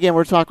right. Again,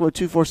 we're talking with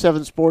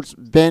 247 Sports'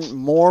 Ben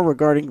Moore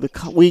regarding the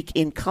week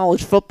in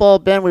college football.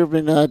 Ben, we've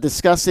been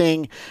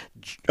discussing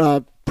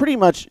pretty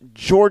much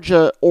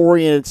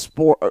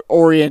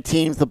Georgia-oriented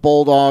teams, the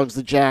Bulldogs,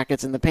 the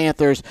Jackets, and the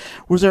Panthers.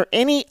 Was there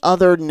any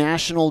other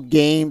national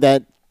game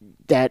that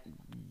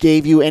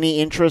gave you any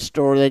interest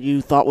or that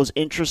you thought was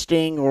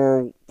interesting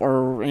or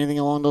anything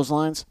along those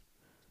lines?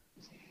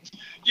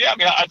 Yeah, I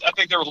mean, I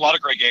think there was a lot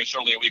of great games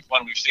certainly in Week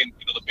 1. We've seen,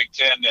 the Big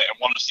Ten and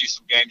wanted to see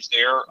some games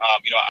there.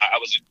 I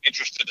was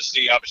interested to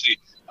see obviously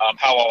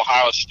how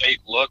Ohio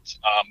State looked.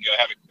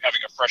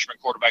 Having a freshman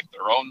quarterback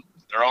their own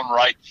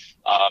right.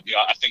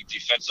 I think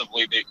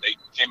defensively they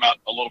came out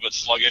a little bit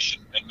sluggish,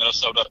 and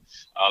Minnesota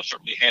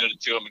certainly handed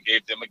it to them and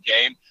gave them a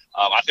game.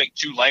 I think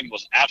Tulane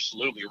was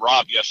absolutely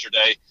robbed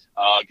yesterday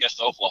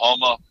against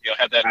Oklahoma.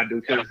 Had that. I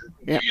do too.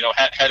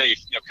 Had a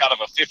kind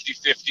of a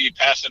 50-50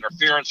 pass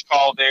interference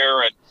call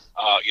there, and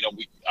I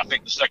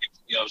think the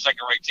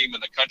second-ranked team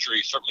in the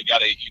country certainly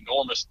got an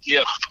enormous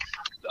gift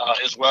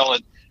as well,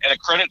 and a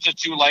credit to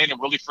Tulane and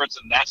Willie Fritz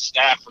and that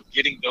staff for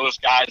getting those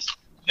guys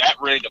that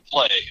ready to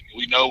play.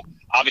 We know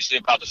obviously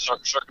about the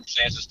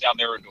circumstances down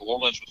there in New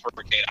Orleans with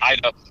Hurricane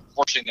Ida,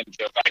 forcing them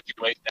to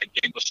evacuate. That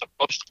game was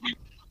supposed to be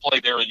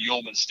played there in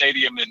Ullman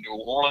Stadium in New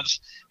Orleans,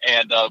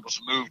 and was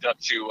moved up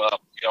to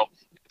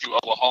to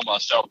Oklahoma.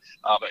 So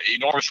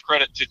enormous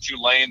credit to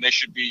Tulane. They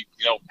should be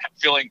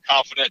feeling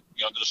confident.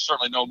 There's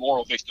certainly no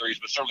moral victories,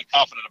 but certainly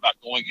confident about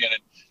going in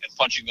and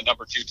punching the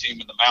number 2 team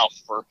in the mouth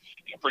for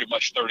pretty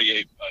much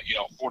 38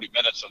 40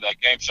 minutes of that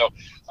game. So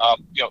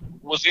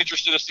was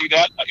interested to see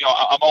that.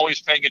 I'm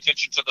always paying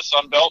attention to the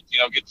Sun Belt.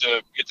 Get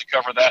to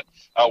cover that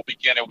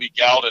week in and week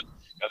out, and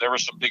there were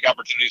some big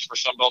opportunities for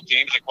Sun Belt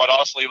teams, and quite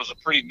honestly, it was a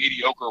pretty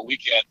mediocre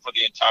weekend for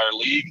the entire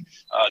league.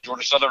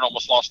 Georgia Southern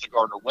almost lost to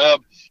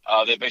Gardner-Webb.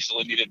 They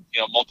basically needed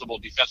multiple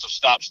defensive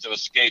stops to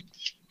escape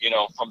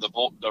from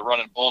the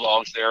running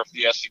Bulldogs there for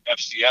the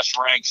FCS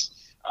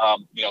ranks.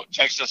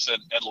 Texas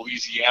and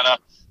Louisiana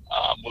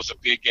was a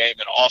big game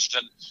in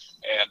Austin,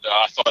 and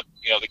I thought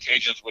the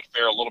Cajuns would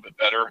fare a little bit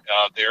better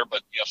there,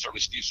 but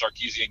certainly Steve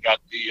Sarkisian got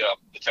the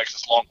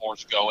Texas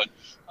Longhorns going,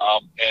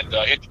 and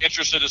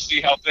interested to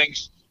see how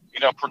things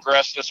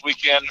progress this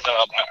weekend.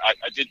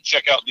 I did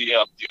check out the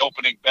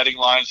opening betting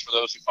lines for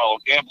those who follow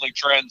gambling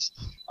trends.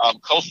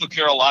 Coastal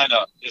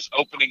Carolina is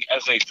opening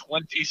as a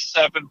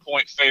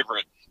 27-point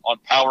favorite on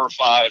Power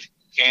 5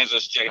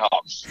 Kansas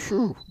Jayhawks.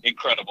 Whew.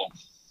 Incredible.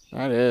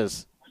 That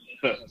is.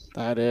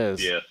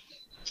 Yeah.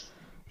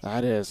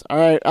 That is. All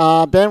right,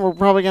 Ben, we're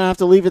probably going to have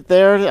to leave it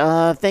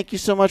there. Thank you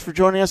so much for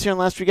joining us here on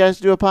Last Three Guys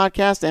to Do a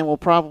Podcast, and we'll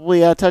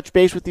probably touch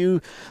base with you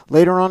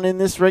later on in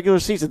this regular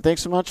season.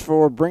 Thanks so much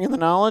for bringing the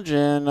knowledge,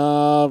 and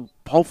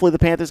hopefully the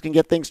Panthers can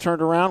get things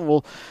turned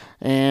around.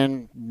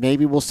 And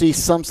maybe we'll see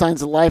some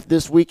signs of life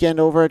this weekend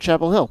over at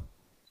Chapel Hill.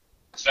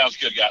 Sounds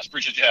good, guys.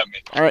 Appreciate you having me.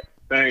 All right.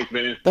 Thanks,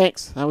 Ben.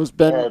 Thanks. That was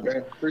Ben. All right,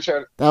 man. Appreciate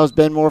it. That was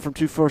Ben Moore from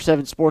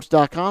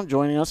 247sports.com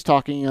joining us,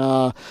 talking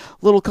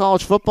little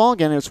college football.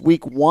 Again, it's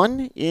week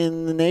 1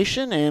 in the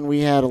nation, and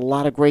we had a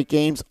lot of great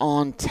games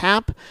on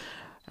tap.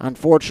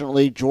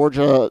 Unfortunately,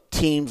 Georgia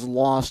teams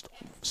lost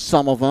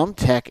some of them,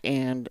 Tech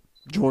and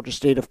Georgia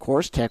State, of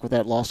course. Tech with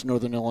that loss to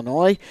Northern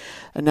Illinois.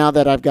 And now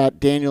that I've got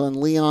Daniel and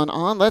Leon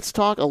on, let's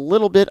talk a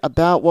little bit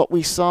about what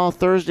we saw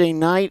Thursday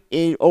night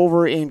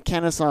over in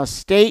Kennesaw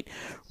State.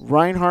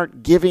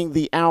 Reinhardt giving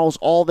the Owls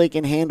all they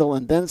can handle,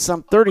 and then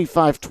some.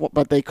 35,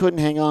 but they couldn't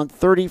hang on.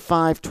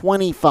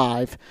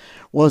 35-25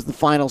 was the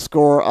final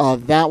score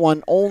of that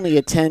one. Only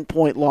a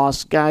 10-point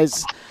loss,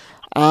 guys.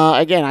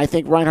 Again, I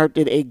think Reinhardt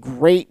did a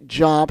great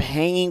job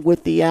hanging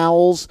with the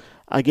Owls.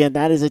 Again,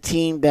 that is a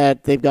team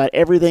that they've got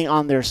everything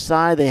on their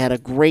side. They had a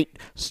great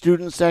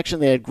student section.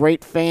 They had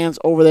great fans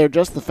over there.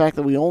 Just the fact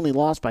that we only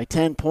lost by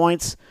 10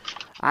 points,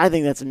 I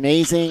think that's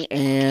amazing,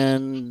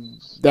 and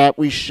that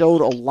we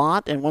showed a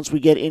lot. And once we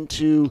get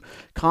into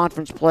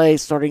conference play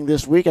starting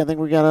this week, I think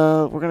we're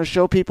gonna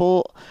show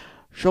people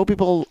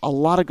a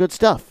lot of good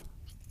stuff.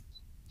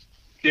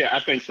 Yeah,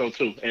 I think so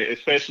too,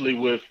 especially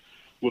with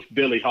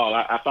Billy Hall.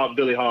 I thought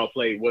Billy Hall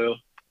played well.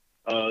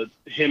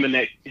 Him and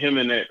that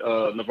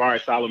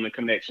Navari Solomon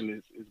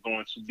connection is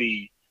going to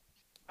be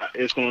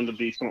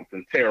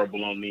something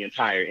terrible on the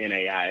entire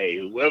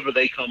NAIA. Whoever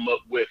they come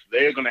up with,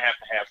 they're going to have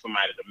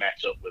somebody to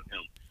match up with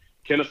him.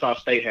 Kennesaw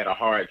State had a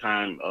hard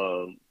time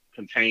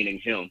containing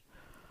him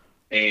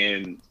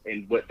and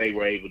what they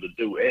were able to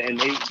do, and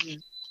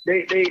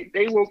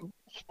they were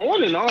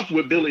on and off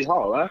with Billy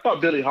Hall. I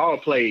thought Billy Hall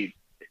played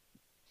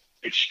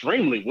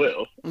extremely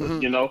well,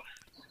 but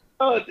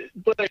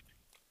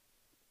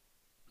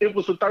it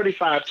was a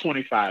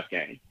 35-25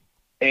 game.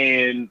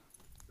 And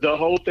the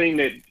whole thing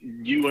that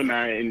you and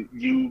I and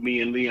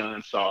me and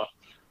Leon saw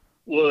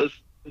was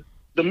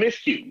the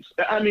miscues.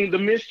 I mean, the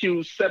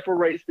miscues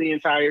separates the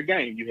entire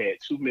game. You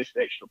had 2 missed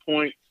extra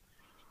points.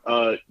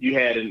 You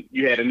had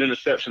an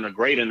interception, a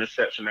great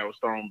interception that was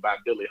thrown by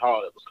Billy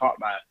Hall that was caught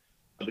by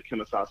the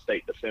Kennesaw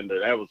State defender.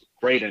 That was a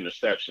great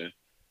interception.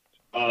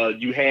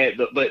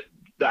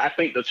 I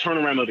think the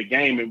turnaround of the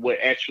game and what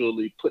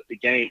actually put the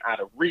game out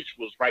of reach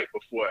was right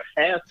before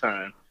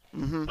halftime.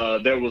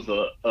 Mm-hmm. There was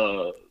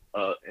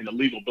an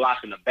illegal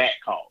block in the back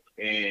called,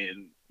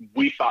 and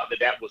we thought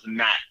that was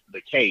not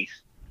the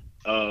case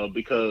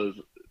because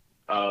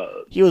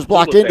he was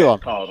blocked into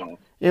him.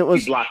 He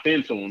blocked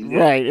into him.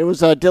 Right. It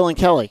was Dylan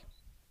Kelly.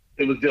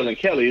 It was Dylan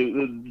Kelly.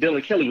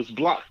 Dylan Kelly was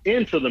blocked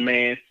into the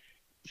man.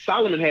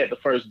 Solomon had the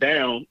first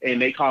down, and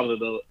they called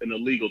it an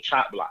illegal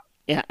chop block.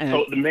 Yeah,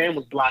 So the man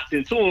was blocked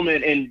into him,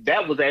 and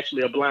that was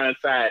actually a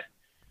blindside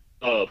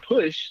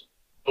push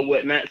or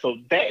whatnot. So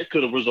that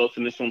could have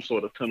resulted in some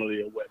sort of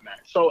penalty or whatnot.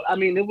 So I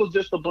mean, it was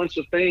just a bunch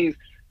of things,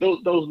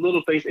 those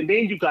little things, and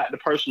then you got the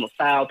personal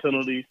foul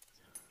penalties.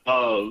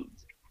 Uh,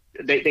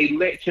 they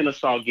let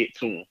Kennesaw get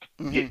to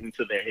them, get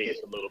into their heads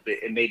a little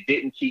bit, and they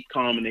didn't keep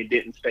calm and they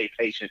didn't stay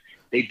patient.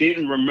 They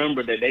didn't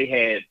remember that they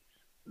had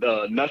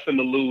nothing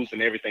to lose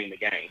and everything to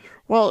gain.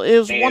 Well, it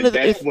was And one of the.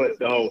 that's what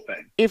the whole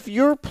thing. If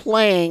you're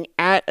playing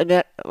at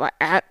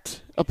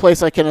a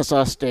place like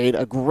Kennesaw State,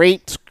 a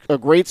great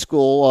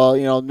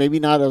school, maybe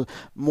not a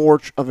more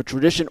of a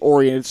tradition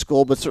oriented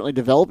school, but certainly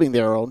developing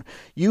their own,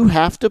 you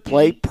have to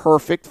play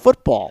perfect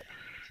football,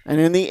 and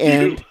in the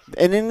end,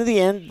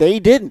 they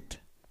didn't.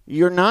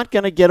 You're not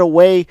going to get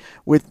away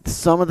with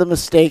some of the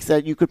mistakes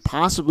that you could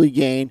possibly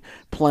gain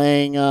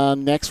playing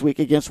next week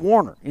against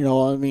Warner.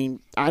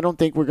 I don't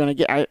think we're going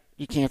to get.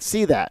 You can't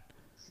see that.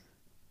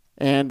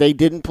 And they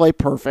didn't play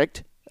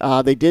perfect.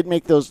 They did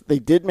make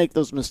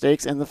those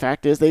mistakes, and the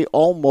fact is they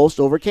almost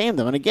overcame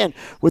them. And again,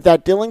 with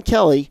that Dylan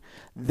Kelly,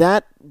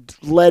 that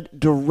led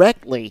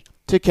directly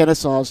to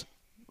Kennesaw's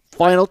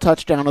final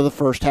touchdown of the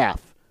first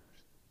half.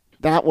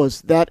 That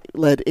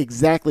led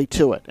exactly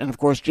to it. And of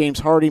course,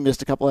 James Hardy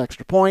missed a couple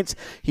extra points.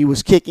 He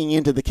was kicking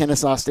into the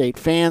Kennesaw State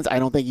fans. I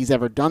don't think he's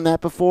ever done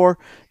that before.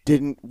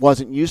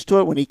 Wasn't used to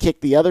it. When he kicked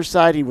the other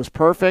side, he was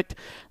perfect.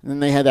 And then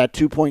they had that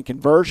 2-point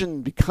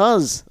conversion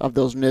because of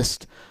those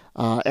missed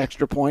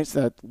extra points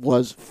that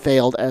was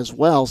failed as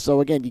well.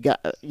 So again, you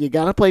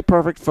got to play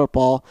perfect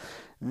football.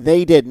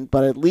 They didn't,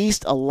 but at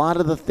least a lot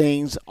of the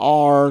things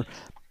are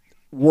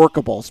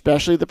workable,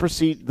 especially the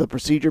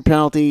procedure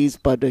penalties.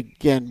 But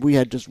again, we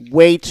had just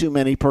way too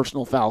many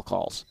personal foul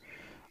calls,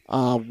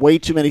 way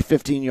too many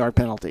 15-yard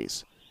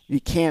penalties. You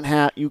can't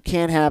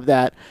have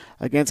that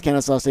against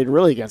Kennesaw State, or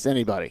really against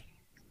anybody.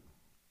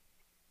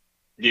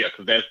 Yeah,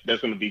 because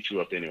that's going to beat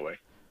you up anyway.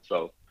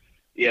 So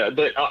yeah,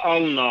 but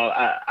all in all,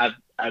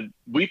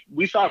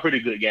 we saw a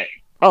pretty good game.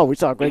 Oh, we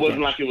saw a great game. It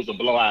wasn't like it was a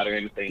blowout or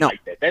anything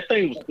like that. That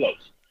thing was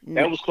close.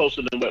 That was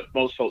closer than what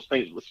most folks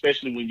think,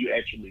 especially when you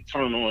actually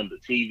turn on the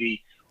TV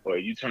or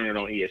you turn it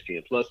on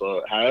ESPN Plus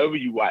or however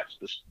you watch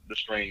the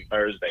stream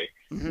Thursday.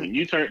 When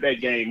you turn that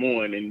game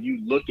on and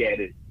you look at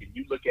it,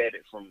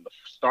 from the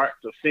start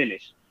to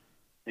finish,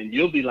 and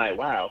you'll be like,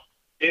 wow,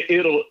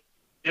 it'll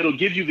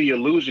give you the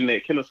illusion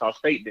that Kennesaw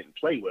State didn't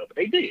play well, but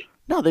they did.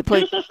 No, they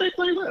played. Kennesaw State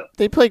played well.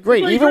 They played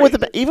great, even with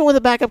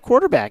a backup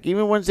quarterback.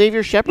 Even when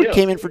Xavier Shepard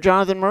came in for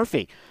Jonathan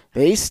Murphy,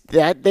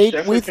 Shepard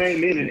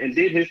came in and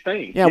did his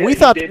thing. Yeah, we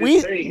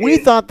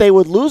thought they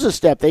would lose a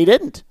step. They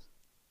didn't.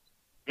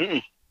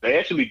 They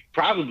actually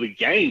probably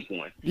gained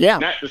one. Yeah.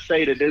 Not to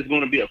say that there's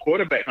going to be a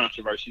quarterback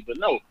controversy, but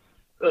no.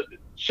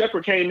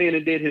 Shepard came in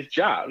and did his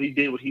job. He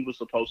did what he was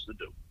supposed to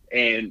do,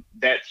 and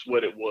that's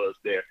what it was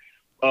there.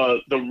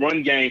 The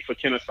run game for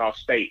Kennesaw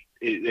State,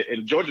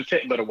 and Georgia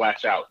Tech better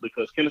watch out,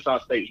 because Kennesaw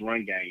State's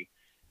run game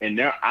and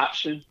their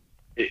option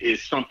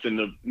is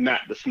something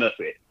not to snuff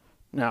at.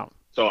 No.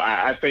 So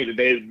I think that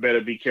they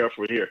better be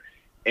careful here.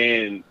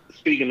 And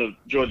speaking of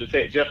Georgia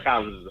Tech, Jeff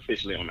Collins is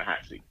officially on the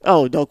hot seat.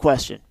 Oh, no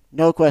question.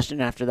 No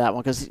question after that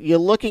one, because you're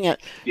looking at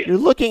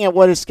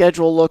what his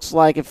schedule looks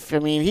like.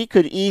 He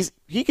could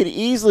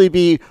easily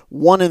be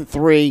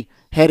 1-3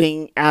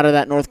 heading out of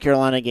that North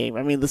Carolina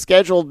game. The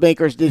schedule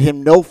makers did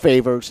him no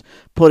favors,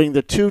 putting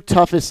the two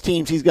toughest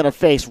teams he's going to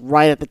face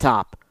right at the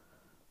top.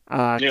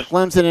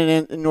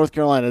 Clemson and North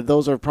Carolina.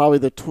 Those are probably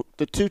the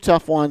two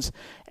tough ones,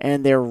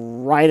 and they're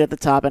right at the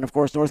top. And of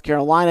course, North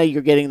Carolina,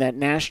 you're getting that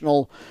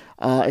national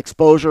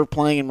exposure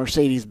playing in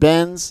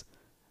Mercedes-Benz.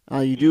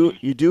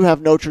 You do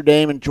have Notre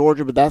Dame and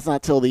Georgia, but that's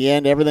not till the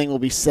end. Everything will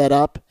be set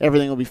up.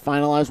 Everything will be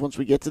finalized once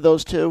we get to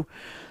those two.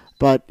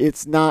 But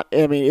it's not.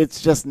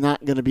 It's just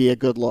not going to be a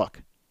good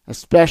look,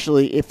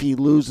 especially if he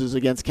loses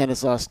against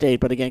Kennesaw State.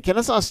 But again,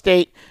 Kennesaw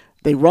State,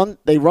 they run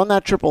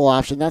that triple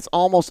option. That's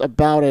almost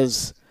about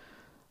as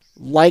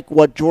like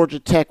what Georgia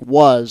Tech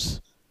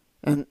was,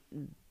 and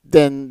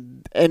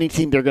then any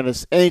team they're going to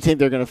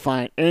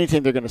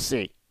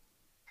see.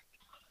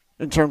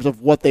 In terms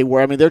of what they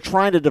were. They're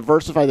trying to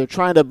diversify. They're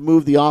trying to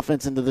move the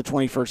offense into the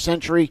 21st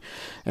century.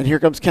 And here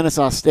comes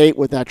Kennesaw State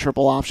with that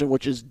triple option,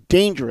 which is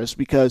dangerous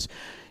because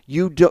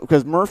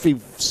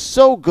Murphy's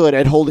so good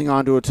at holding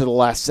on to it to the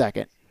last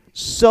second.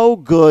 So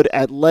good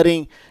at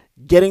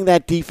getting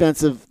that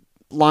defensive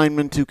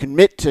lineman to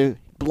commit to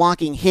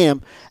blocking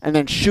him and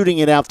then shooting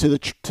it out to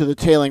the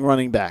tailing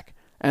running back.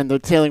 And the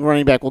tailing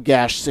running back will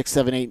gash 6,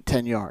 7, 8,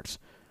 10 yards.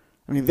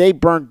 They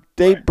burned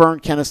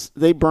Reinhardt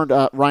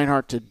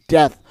to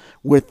death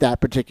with that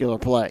particular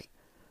play.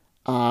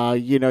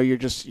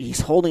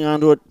 He's holding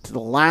on to it to the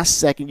last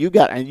second. You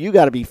got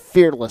to be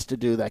fearless to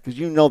do that, because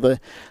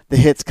the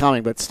hit's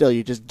coming, but still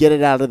you just get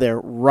it out of there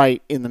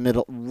right in the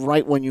middle,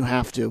 right when you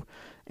have to,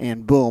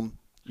 and boom,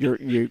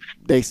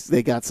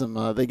 they got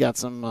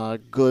some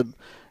good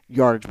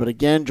yardage. But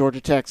again, Georgia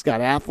Tech's got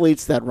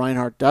athletes that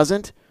Reinhardt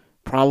doesn't.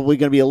 Probably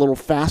going to be a little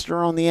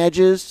faster on the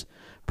edges.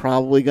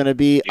 Probably going to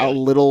be a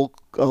little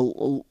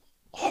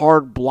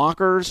hard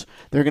blockers.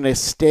 They're going to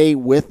stay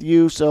with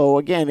you. So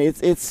again,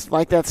 it's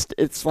like that.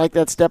 It's like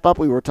that step up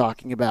we were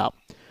talking about.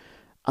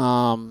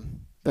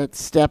 That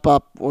step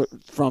up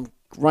from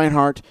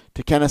Reinhardt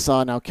to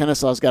Kennesaw. Now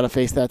Kennesaw's got to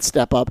face that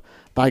step up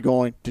by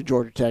going to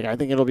Georgia Tech. I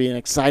think it'll be an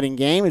exciting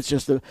game. It's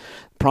just the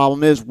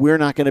problem is we're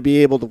not going to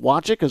be able to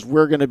watch it because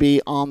we're going to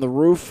be on the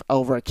roof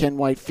over at Ken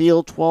White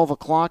Field, 12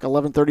 o'clock,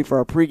 11:30 for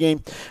our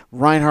pregame.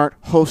 Reinhardt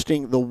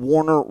hosting the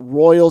Warner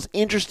Royals.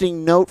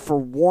 Interesting note for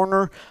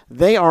Warner,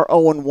 they are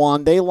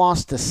 0-1. They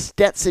lost to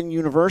Stetson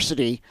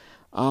University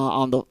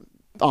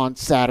on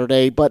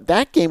Saturday, but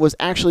that game was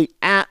actually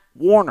at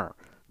Warner.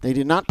 They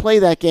did not play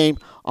that game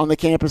on the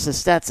campus of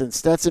Stetson.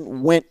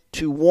 Stetson went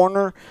to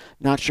Warner.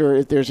 Not sure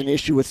if there's an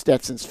issue with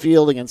Stetson's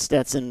field against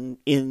Stetson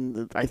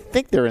I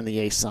think they're in the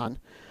ASUN.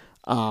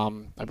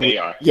 They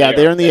are. Yeah,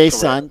 they're in the That's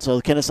ASUN. correct.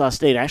 So Kennesaw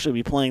State actually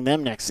be playing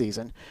them next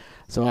season.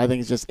 So I think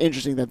it's just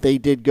interesting that they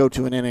did go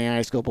to an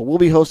NAIA school. But we'll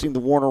be hosting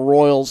the Warner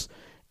Royals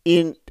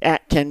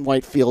at Ken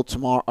White Field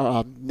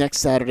tomorrow, next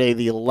Saturday,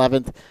 the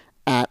 11th,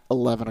 at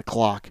 11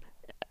 o'clock.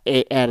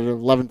 At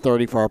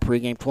 11:30 for our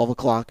pregame, 12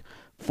 o'clock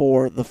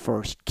for the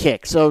first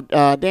kick. So,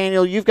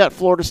 Daniel, you've got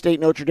Florida State,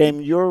 Notre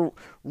Dame. You're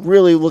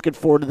really looking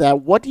forward to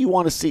that. What do you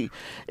want to see?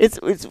 It's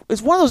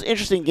one of those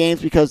interesting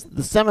games because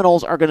the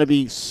Seminoles are going to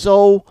be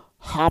so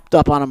hopped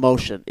up on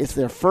emotion. It's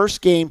their first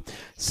game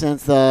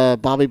since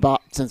Bobby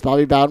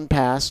Bowden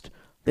passed.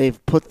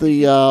 They've put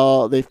the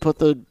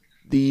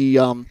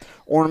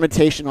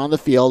ornamentation on the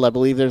field. I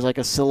believe there's like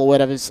a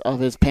silhouette of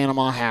his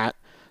Panama hat.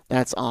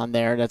 That's on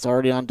there. That's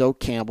already on Doak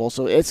Campbell.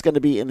 So it's going to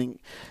be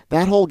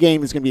that whole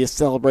game is going to be a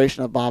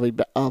celebration of Bobby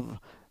Bowden.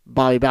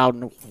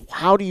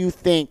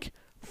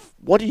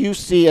 What do you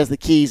see as the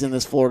keys in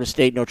this Florida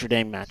State Notre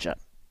Dame matchup?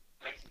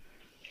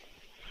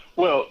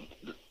 Well,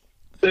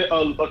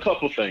 a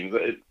couple things,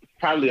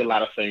 probably a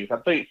lot of things. I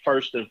think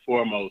first and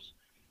foremost,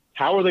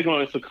 how are they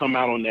going to come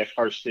out on that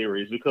first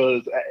series?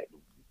 Because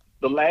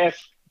the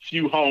last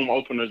few home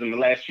openers and the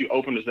last few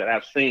openers that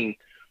I've seen,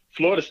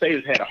 Florida State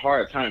has had a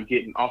hard time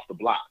getting off the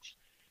blocks.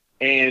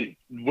 And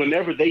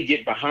whenever they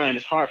get behind,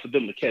 it's hard for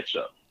them to catch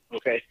up.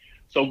 Okay.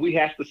 So we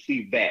have to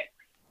see that.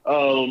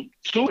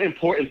 Two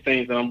important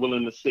things that I'm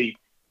willing to see.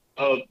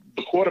 The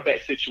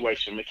quarterback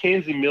situation.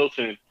 Mackenzie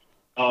Milton,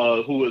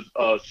 who was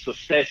a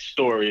success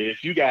story.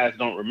 If you guys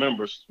don't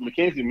remember,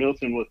 Mackenzie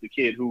Milton was the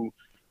kid who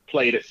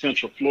played at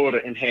Central Florida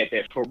and had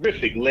that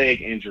horrific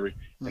leg injury.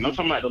 Mm-hmm. And I'm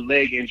talking about the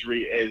leg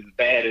injury as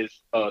bad as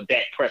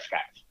Dak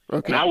Prescott's.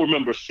 Okay. And I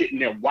remember sitting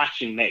there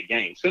watching that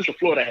game. Central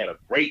Florida had a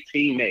great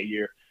team that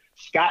year.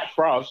 Scott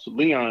Frost,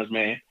 Leon's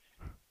man,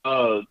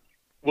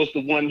 was the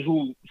one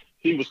who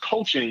he was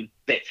coaching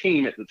that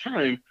team at the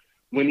time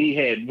when he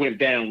had went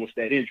down with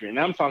that injury. And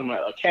I'm talking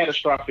about a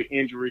catastrophic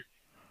injury.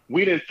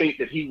 We didn't think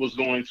that he was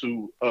going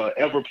to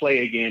ever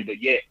play again,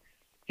 but yet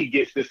he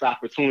gets this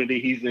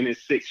opportunity. He's in his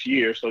 6th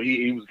year, so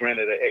he was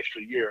granted an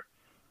extra year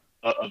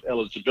of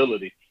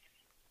eligibility.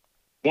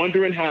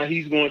 Wondering how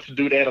he's going to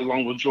do that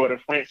along with Jordan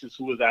Francis,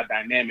 who is our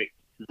dynamic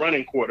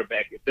running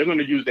quarterback. If they're going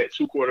to use that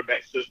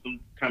 2-quarterback system,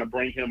 kind of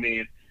bring him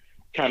in,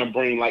 kind of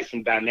bring like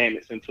some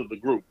dynamics into the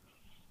group.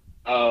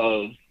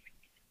 Of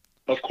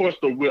course,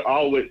 we're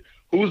always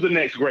who's the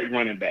next great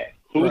running back?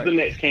 Who's the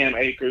next Cam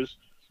Akers?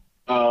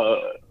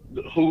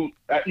 Who's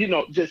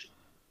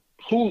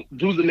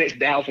the next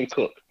Dalvin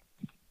Cook?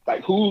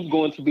 Like, who's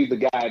going to be the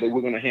guy that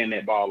we're going to hand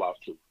that ball off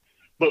to?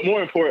 But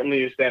more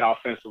importantly, it's that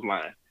offensive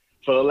line.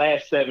 For the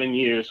last 7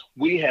 years,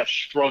 we have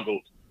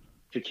struggled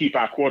to keep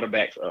our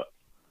quarterbacks up.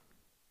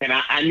 And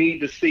I need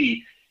to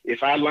see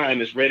if our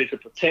line is ready to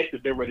protect,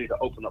 if they're ready to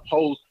open up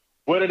holes.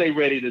 What are they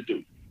ready to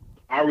do?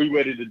 Are we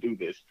ready to do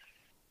this?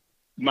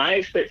 My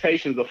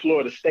expectations of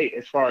Florida State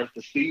as far as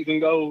the season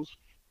goes,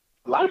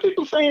 a lot of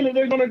people saying that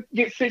they're going to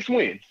get 6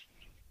 wins.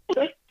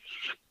 Okay.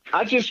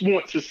 I just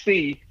want to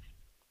see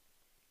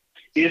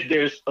if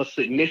there's a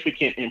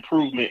significant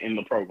improvement in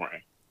the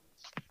program.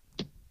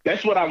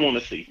 That's what I want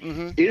to see.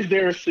 Mm-hmm. Is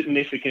there a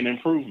significant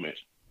improvement?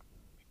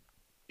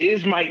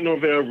 Is Mike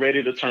Norvell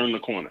ready to turn the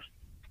corner?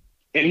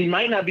 And he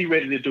might not be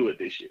ready to do it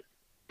this year.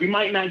 We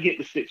might not get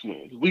the 6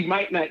 wins. We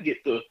might not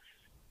get the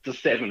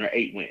 7 or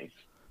 8 wins.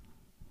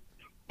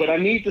 But I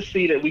need to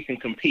see that we can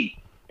compete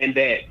and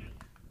that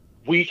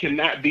we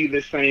cannot be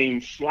the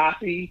same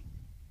sloppy,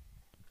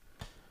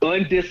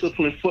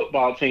 undisciplined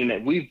football team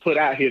that we've put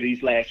out here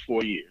these last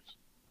 4 years.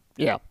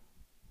 Yeah.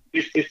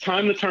 It's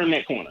time to turn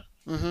that corner.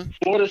 Mm-hmm.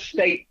 Florida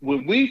State,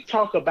 when we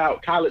talk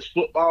about college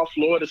football,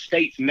 Florida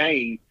State's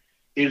name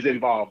is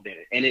involved in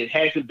it. And it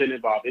hasn't been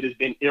involved. It has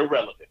been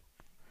irrelevant.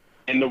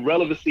 And the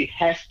relevancy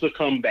has to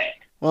come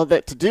back. Well, we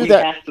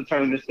have to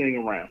turn this thing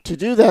around. To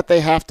do that, they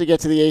have to get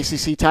to the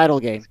ACC title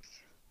game.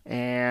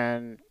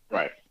 And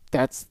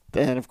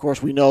and of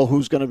course we know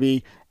who's going to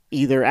be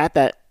either at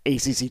that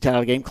ACC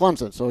title game,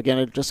 Clemson. So again,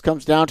 it just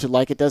comes down to,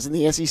 like it does in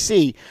the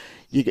SEC,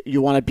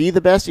 you want to be the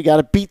best, you got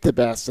to beat the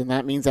best, and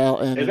that means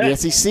in the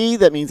SEC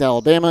that means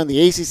Alabama, and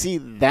the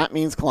ACC that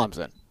means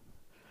Clemson.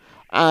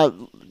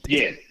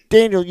 Yes.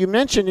 Daniel, you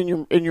mentioned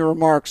in your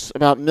remarks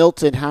about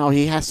Milton how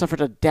he has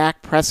suffered a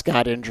Dak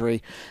Prescott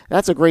injury.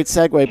 That's a great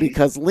segue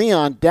because,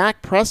 Leon,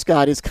 Dak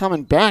Prescott is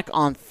coming back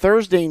on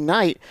Thursday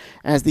night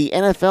as the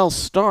NFL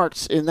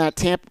starts in that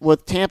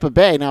with Tampa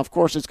Bay. Now, of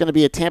course, it's going to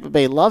be a Tampa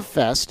Bay love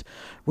fest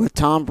with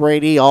Tom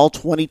Brady, all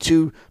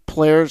 22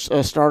 players,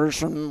 starters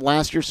from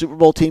last year's Super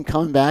Bowl team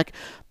coming back.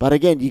 But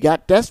again, you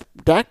got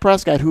Dak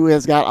Prescott, who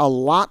has got a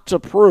lot to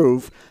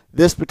prove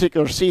this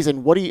particular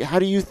season. How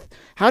do you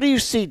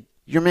see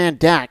your man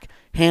Dak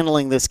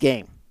handling this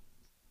game?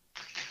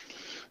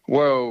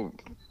 Well,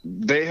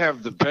 they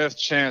have the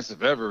best chance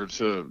of ever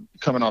to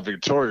coming out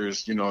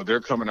victorious. You know, they're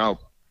coming out.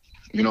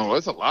 You know,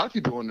 there's a lot of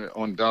people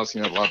on Dallas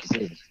have a lot to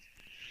say.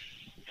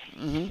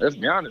 Mm-hmm. Let's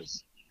be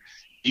honest.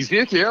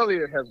 Ezekiel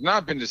Elliott has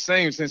not been the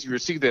same since he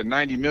received that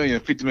 $50 million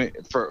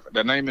for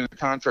that $90 million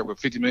contract with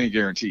 $50 million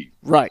guaranteed.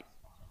 Right.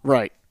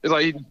 It's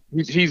like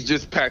he's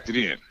just packed it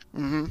in.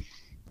 Mm-hmm.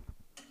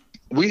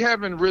 We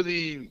haven't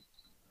really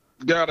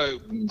got a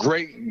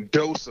great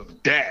dose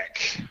of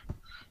Dak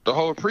the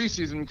whole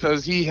preseason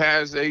because he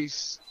has a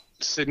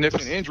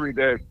significant injury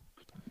that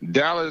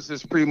Dallas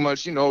is pretty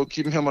much,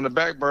 keeping him on the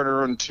back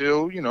burner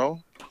until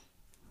game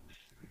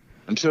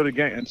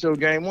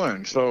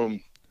one. So,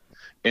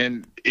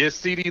 and is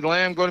CeeDee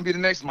Lamb going to be the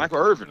next Michael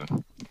Irvin?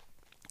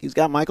 He's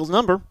got Michael's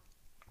number.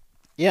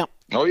 Yeah.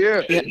 Oh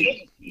yeah.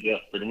 Yeah,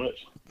 pretty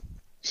much.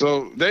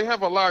 So they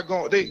have a lot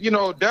going.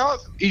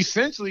 Dallas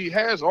essentially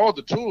has all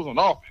the tools on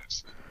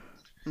offense.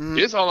 Mm-hmm.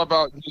 It's all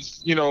about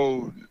just,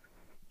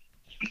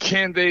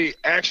 can they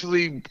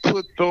actually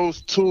put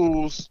those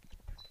tools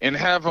and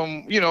have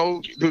them,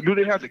 do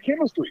they have the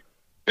chemistry?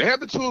 They have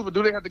the tools, but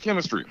do they have the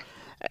chemistry?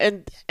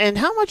 And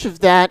how much of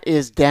that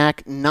is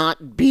Dak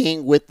not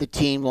being with the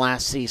team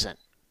last season?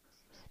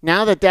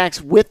 Now that Dak's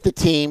with the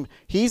team,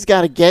 he's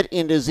got to get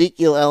into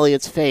Ezekiel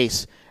Elliott's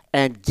face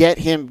and get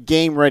him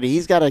game ready.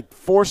 He's got to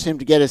force him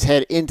to get his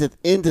head into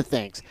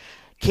things.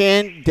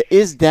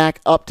 Is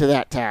Dak up to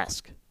that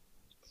task?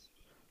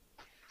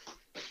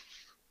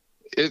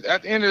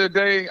 At the end of the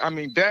day, I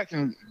mean, Dak,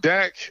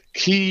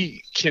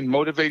 he can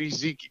motivate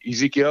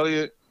Ezekiel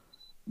Elliott,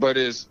 but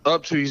it's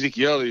up to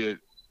Ezekiel Elliott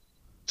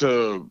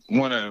to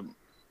want to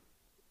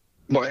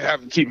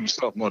keep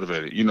himself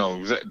motivated.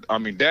 I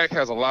mean, Dak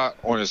has a lot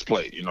on his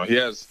plate. He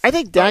has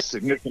a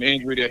significant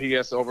injury that he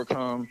has to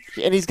overcome,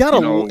 and he's got a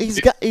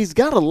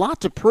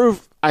lot to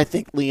prove. I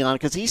think, Leon,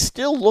 because he's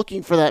still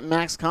looking for that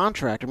max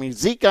contract. I mean,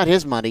 Zeke got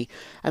his money.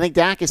 I think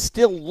Dak is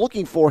still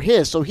looking for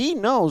his, so he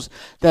knows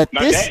that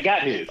Dak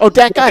got his. Oh,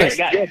 Dak got his.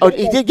 Oh,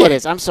 he did get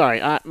his. I'm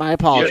sorry. My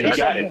apologies. Yeah, he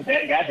got his.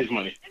 Dak got his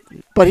money.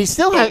 But he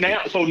still has.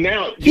 So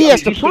now he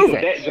has to prove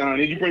it. That,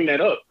 John, and you bring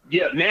that up.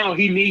 Yeah, now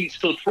he needs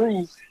to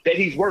prove that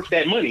he's worth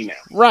that money now.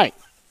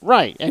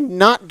 Right, and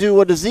not do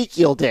what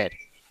Ezekiel did.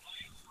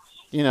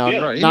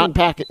 Not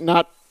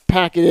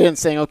pack it in,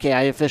 saying, "Okay,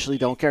 I officially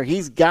don't care."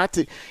 He's got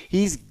the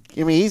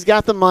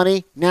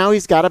money. Now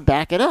he's got to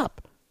back it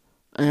up,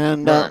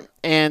 and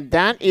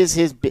that is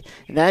his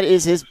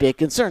big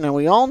concern. Now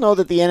we all know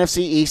that the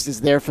NFC East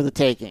is there for the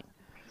taking.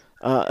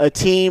 A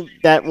team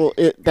that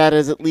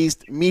is at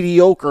least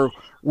mediocre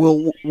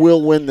will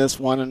win this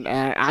one, and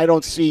I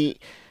don't see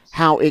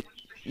how it.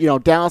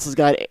 Dallas has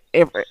got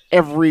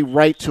every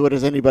right to it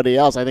as anybody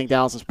else. I think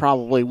Dallas is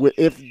probably,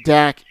 if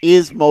Dak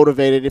is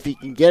motivated, if he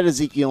can get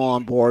Ezekiel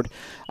on board,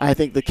 I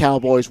think the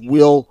Cowboys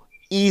will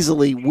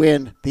easily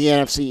win the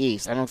NFC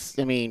East.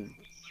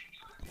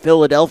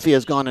 Philadelphia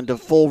has gone into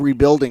full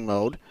rebuilding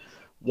mode.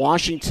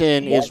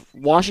 Washington is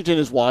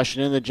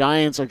Washington. The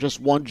Giants are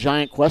just one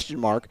giant question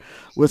mark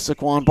with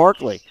Saquon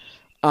Barkley.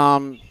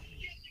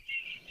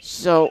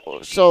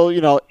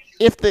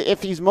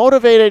 If he's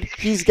motivated,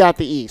 he's got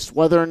the East.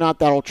 Whether or not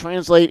that'll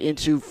translate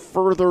into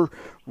further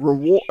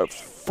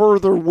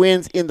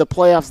wins in the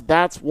playoffs,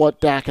 that's what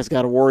Dak has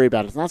got to worry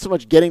about. It's not so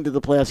much getting to the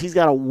playoffs; he's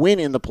got to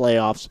win in the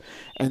playoffs,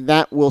 and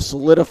that will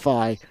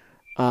solidify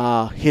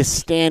his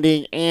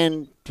standing,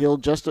 and it'll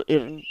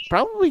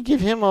probably give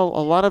him a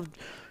lot of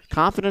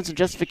confidence and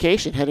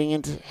justification heading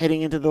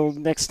into the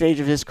next stage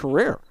of his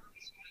career.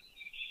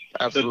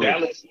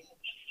 Absolutely.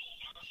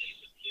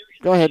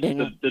 Go ahead,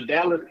 Daniel.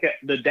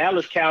 The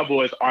Dallas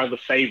Cowboys are the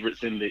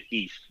favorites in the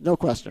East. No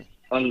question.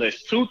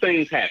 Unless two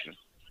things happen.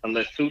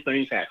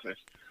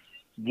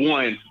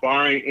 One,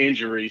 barring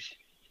injuries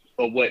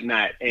or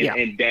whatnot,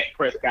 and Dak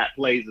Prescott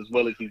plays as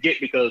well as he gets,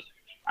 because,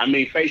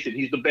 face it,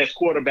 he's the best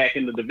quarterback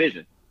in the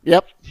division.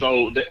 Yep.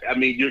 So,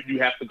 you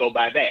have to go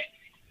by that.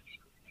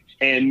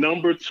 And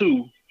number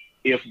two,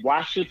 if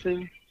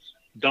Washington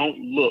don't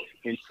look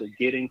into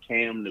getting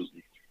Cam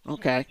Newton.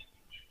 Okay.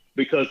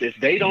 Because if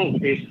they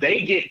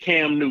get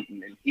Cam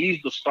Newton and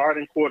he's the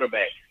starting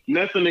quarterback,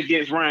 nothing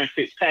against Ryan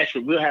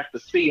Fitzpatrick, we'll have to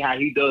see how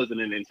he does in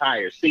an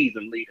entire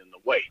season leading the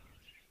way.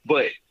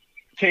 But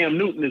Cam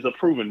Newton is a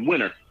proven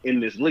winner in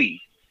this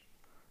league.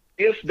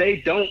 If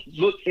they don't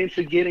look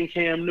into getting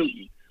Cam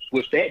Newton,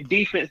 with that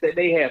defense that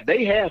they have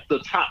the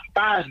top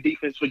 5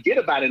 defense. Forget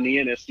about in the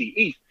NFC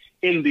East.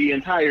 In the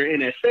entire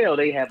NFL,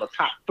 they have a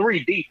top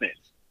 3 defense.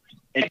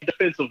 And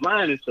defensive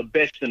line is the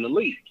best in the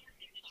league.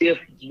 if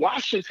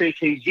Washington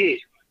can get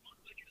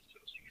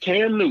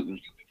Cam Newton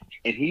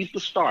and he's the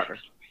starter,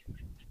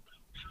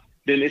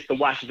 then it's the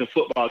Washington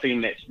football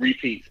team that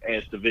repeats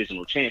as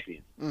divisional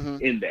champions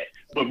in that.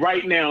 But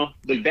right now,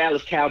 the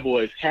Dallas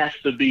Cowboys have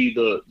to be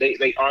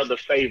they are the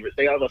favorite.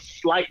 They are the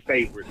slight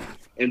favorite.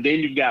 And then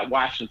you've got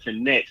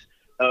Washington next.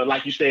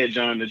 Like you said,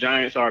 John, the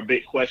Giants are a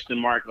big question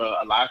mark.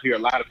 I hear a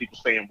lot of people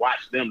saying,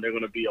 watch them. They're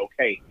going to be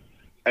okay.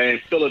 And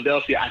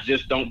Philadelphia, I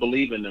just don't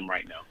believe in them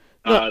right now.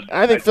 No,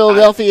 I think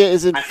Philadelphia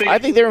is in. I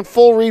think they're in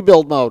full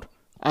rebuild mode.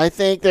 I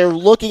think they're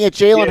looking at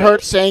Jalen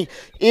Hurts, saying,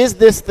 "Is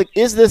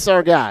this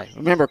our guy?"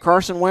 Remember,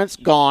 Carson Wentz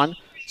gone,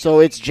 so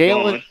it's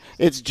Jalen.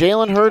 It's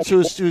Jalen Hurts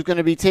who's going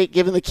to be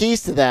given the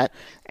keys to that,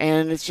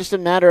 and it's just a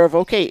matter of,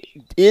 okay,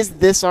 is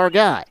this our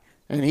guy?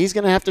 And he's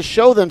going to have to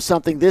show them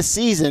something this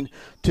season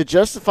to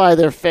justify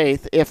their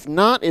faith. If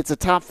not, it's a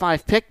top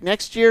 5 pick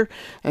next year,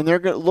 and they're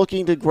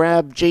looking to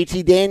grab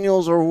JT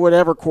Daniels or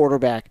whatever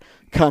quarterback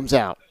comes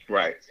out.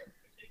 Right.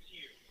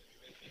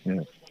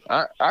 Yeah.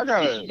 I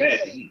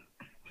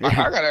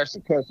gotta ask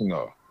a question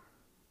though.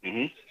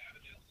 Mm-hmm.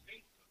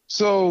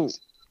 So,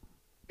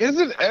 is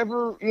it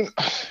ever?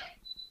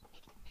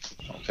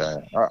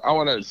 Okay, I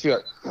want to see.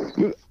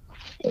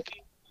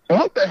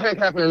 What the heck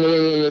happened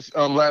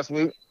last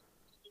week?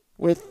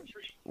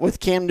 With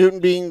Cam Newton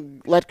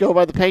being let go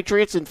by the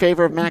Patriots in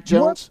favor of Mac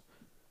Jones?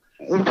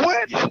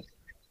 What?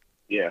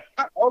 Yeah.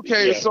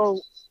 Okay, yeah.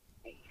 So,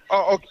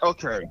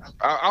 okay.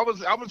 I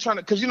was trying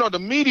to, because the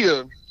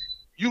media.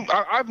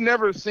 I've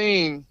never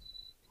seen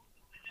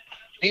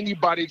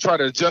anybody try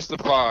to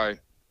justify.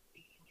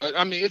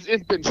 I mean,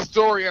 it's been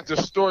story after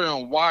story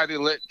on why they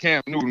let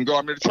Cam Newton go. I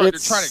mean, they're trying to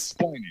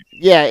explain it.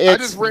 Yeah,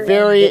 it's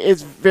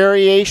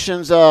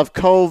variations of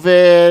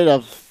COVID,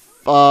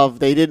 of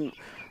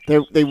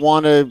they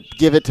want to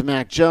give it to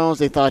Mac Jones.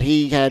 They thought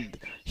he had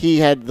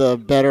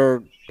the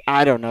better,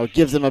 I don't know,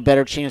 gives them a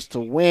better chance to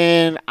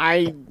win.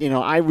 I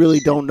really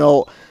don't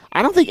know.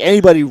 I don't think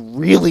anybody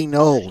really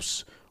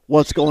knows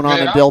what's going on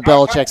in Bill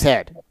Belichick's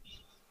head.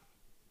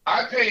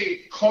 I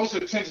pay close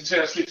attention to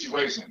that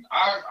situation.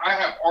 I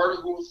have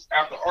articles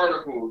after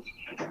articles.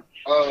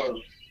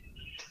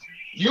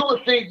 You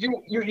would think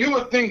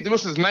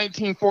this is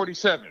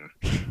 1947.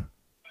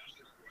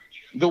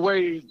 The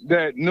way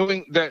that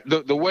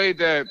the way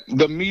that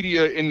the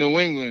media in New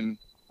England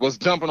was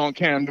dumping on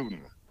Cam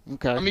Newton.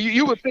 Okay. I mean,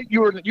 you would think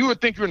you're in the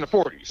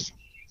 40s.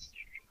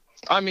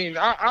 I mean,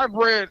 I've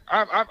read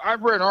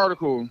an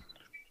article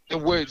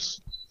in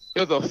which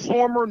there's a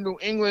former New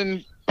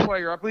England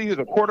player, I believe he's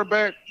a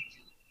quarterback,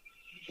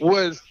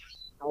 was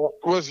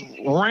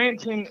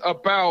ranting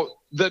about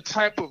the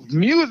type of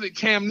music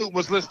Cam Newton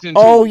was listening to.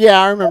 Oh yeah,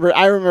 I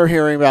remember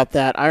hearing about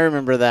that. I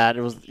remember that.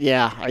 It was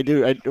I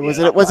do. Was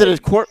it a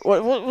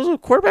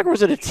quarterback or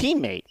was it a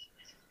teammate?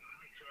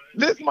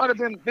 This might have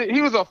been.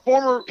 He was a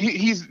former.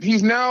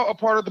 He's now a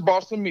part of the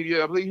Boston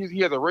media. I believe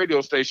he has a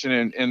radio station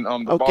in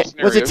the Boston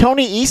area. Was it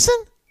Tony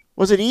Eason?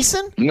 Was it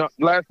Eason? No,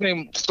 last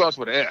name starts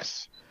with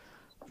S.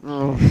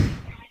 Oh,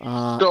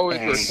 not sure who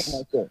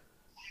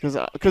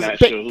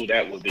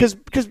that would be.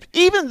 Because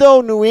even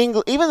though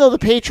the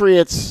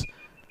Patriots,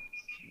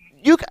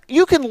 you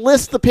can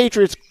list the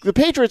Patriots. The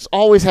Patriots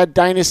always had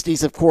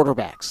dynasties of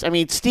quarterbacks. I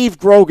mean, Steve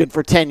Grogan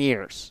for 10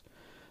 years.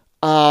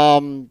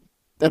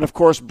 And of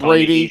course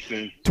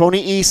Brady,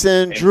 Tony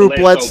Eason, and Drew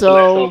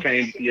Bledsoe.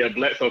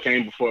 Bledsoe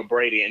came before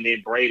Brady, and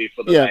then Brady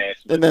for the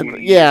last. And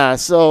then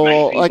So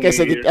like I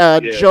said,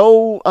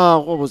 Joe,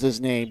 what was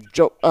his name?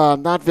 Joe,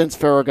 not Vince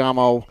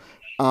Ferragamo.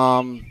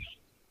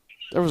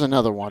 There was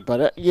another one,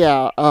 but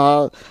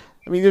I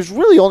mean, there's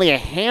really only a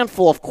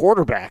handful of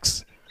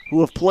quarterbacks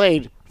who have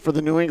played for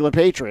the New England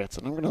Patriots,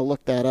 and I'm going to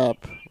look that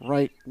up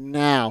right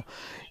now.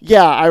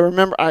 Yeah, I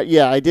remember.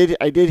 I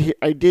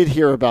did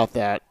hear about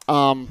that.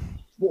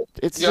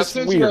 It's just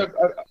weird.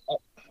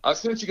 I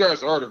sent you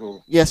guys an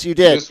article. Yes, you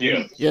did.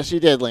 Yes, you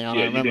did, Leon.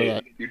 I remember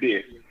that. You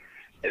did.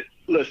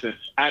 Listen,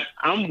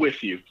 I'm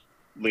with you,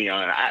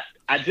 Leon.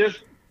 I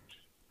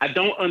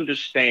don't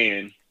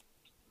understand.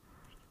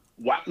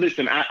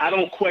 Listen, I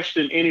don't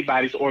question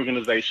anybody's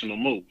organizational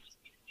moves.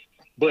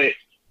 But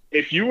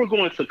if you were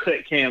going to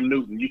cut Cam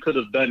Newton, you could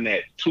have done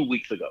that 2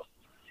 weeks ago.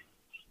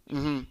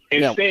 Mm-hmm.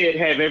 Instead,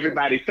 have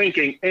everybody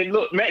thinking, and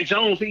look, Mac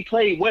Jones, he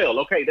played well.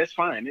 Okay, that's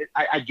fine.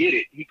 I get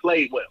it. He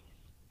played well.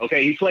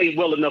 Okay, he played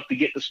well enough to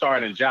get the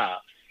starting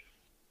job.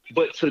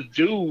 But to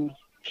do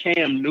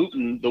Cam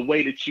Newton the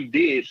way that you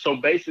did, so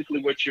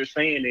basically what you're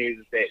saying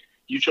is that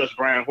you trust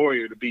Brian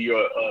Hoyer to be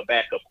your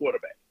backup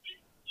quarterback,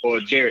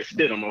 or Jarrett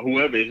Stidham, or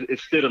whoever,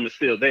 if Stidham is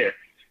still there.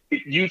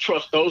 You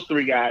trust those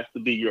three guys to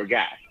be your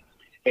guy.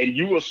 And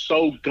you were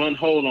so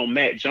gun-ho on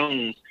Mac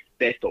Jones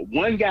that the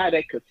one guy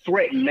that could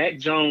threaten Mac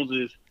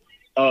Jones's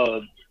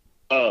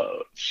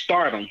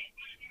stardom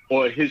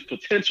or his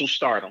potential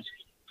stardom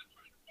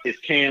is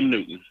Cam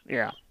Newton.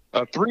 Yeah.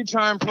 A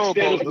 3-time Pro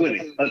Bowl.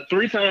 A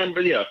 3-time,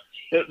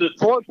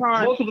 four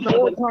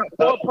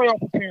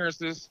playoff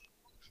appearances.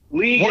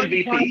 League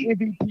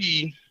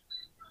MVP.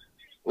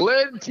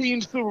 Led team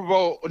Super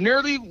Bowl.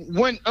 Nearly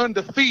went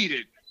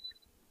undefeated.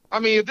 I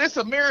mean, if this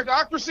a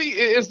meritocracy,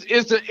 is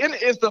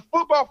the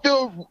football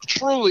field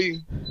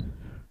truly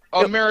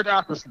a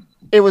meritocracy?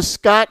 It was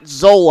Scott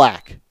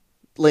Zolak,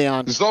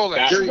 Leon.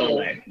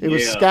 Zolak. It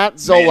was Scott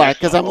Zolak,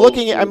 because I'm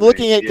looking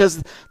at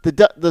because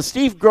the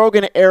Steve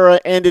Grogan era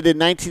ended in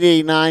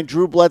 1989.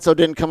 Drew Bledsoe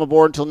didn't come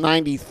aboard until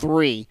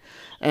 93.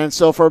 And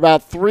so for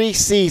about 3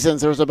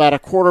 seasons, there was about a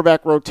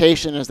quarterback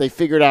rotation as they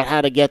figured out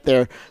how to get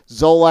there.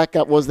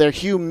 Zolak was there.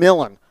 Hugh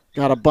Millen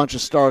got a bunch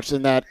of starts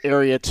in that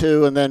area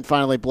too, and then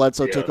finally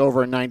Bledsoe took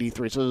over in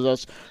 93. So it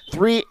was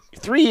 3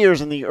 years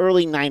in the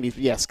early 90s.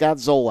 Yeah, Scott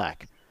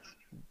Zolak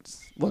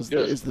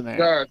is the name.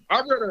 Guys,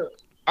 I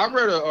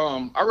read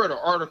an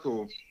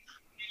article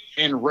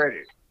in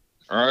Reddit,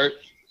 all right?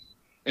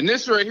 And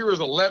this right here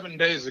was 11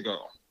 days ago.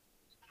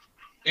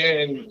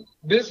 And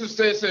this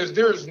says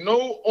there is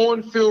no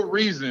on-field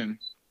reason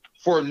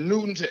for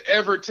Newton to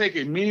ever take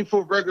a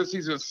meaningful regular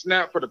season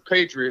snap for the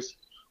Patriots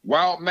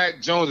while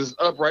Mac Jones is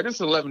upright. This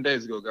is 11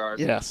 days ago, guys.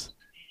 Yes.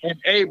 And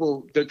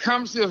Abel, the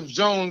competency of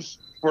Jones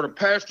for the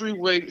past 3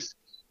 weeks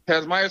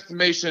has, my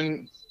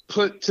estimation,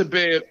 put to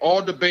bed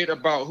all debate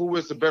about who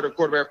is the better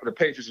quarterback for the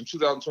Patriots in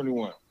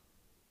 2021.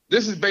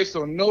 This is based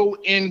on no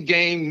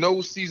in-game,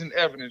 no season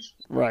evidence.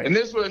 Right. And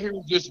this right here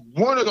was just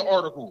one of the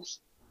articles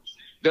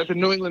that the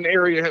New England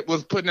area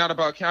was putting out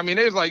about. I mean,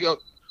 it was like,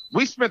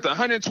 we spent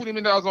 $120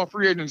 million on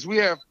free agents. We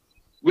have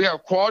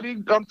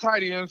quality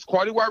tight ends,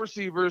 quality wide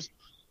receivers.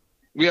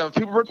 We have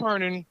people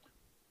returning.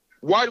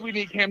 Why do we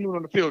need Cam Newton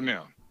on the field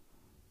now?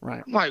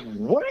 Right. I'm like,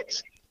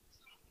 what?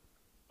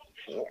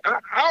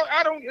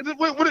 I don't. Okay,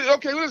 what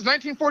is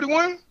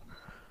 1941?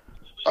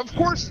 Of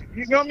course,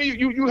 you know what I mean.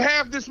 You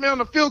have this man on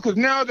the field because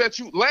now that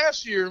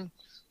last year,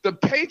 the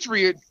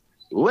Patriots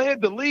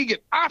led the league in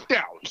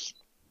opt-outs.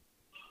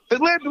 They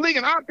led the league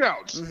in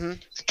opt-outs. Mm-hmm.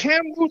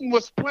 Cam Newton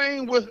was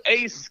playing with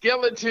a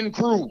skeleton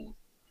crew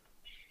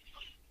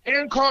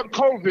and caught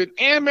COVID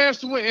and managed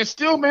to win, and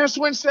still managed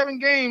to win 7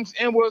 games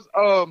and was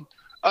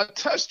a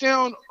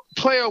touchdown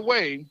play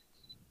away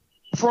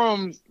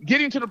from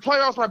getting to the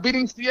playoffs by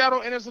beating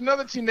Seattle. And there's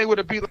another team they would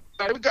have beat.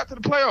 They got to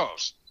the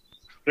playoffs.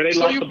 But they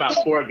lost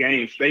about 4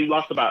 games. They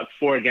lost about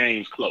 4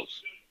 games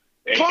close.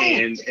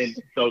 And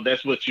so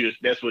that's what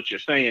you're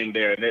saying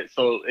there.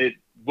 So it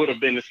would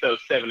have been, instead of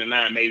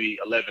 7-9, maybe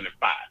 11-5.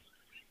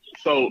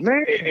 So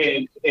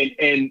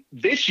and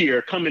this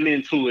year coming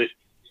into it,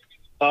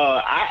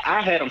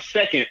 I had them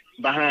second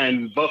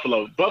behind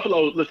Buffalo.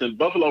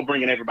 Buffalo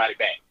bringing everybody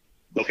back.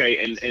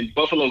 Okay, and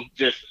Buffalo's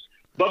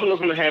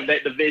going to have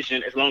that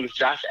division as long as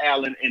Josh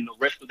Allen and the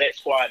rest of that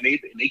squad, and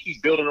they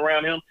keep building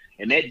around him,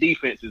 and that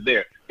defense is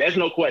there. There's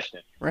no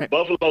question. Right.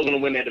 Buffalo's going to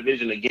win that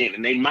division again,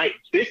 and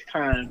this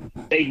time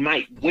they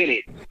might win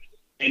it,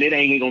 and it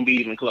ain't going to be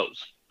even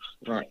close.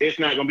 Right. It's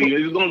going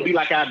to be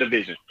like our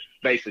division,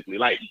 basically,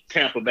 like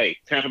Tampa Bay.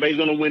 Tampa Bay's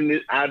going to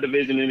win our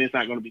division, and it's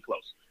not going to be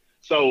close.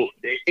 So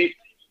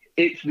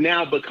it's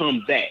now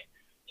become that.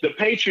 The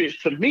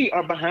Patriots, to me,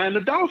 are behind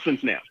the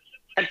Dolphins now.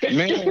 That's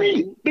just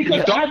me,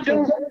 because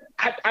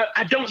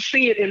I don't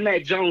see it in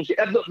Mac Jones.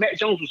 Look, Mac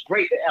Jones was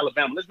great at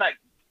Alabama. Let's not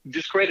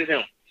discredit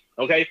him,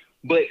 okay?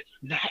 But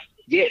not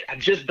yet. I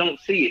just don't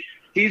see it.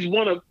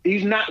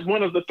 He's not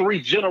one of the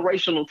 3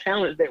 generational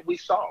talents that we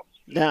saw.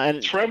 Now,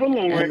 Trevor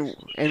Lawrence,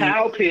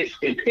 Kyle Pitts,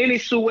 and Penny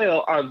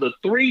Sewell are the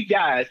 3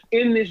 guys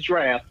in this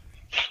draft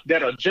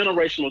that are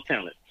generational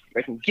talents.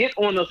 They can get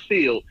on the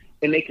field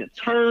and they can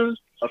turn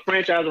a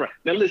franchise around.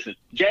 Now, listen,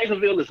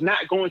 Jacksonville is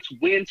not going to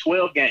win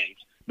 12 games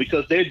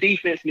because their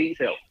defense needs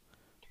help.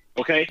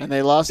 Okay? And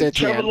they lost at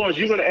Trevor Lawrence,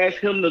 you're going to ask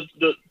him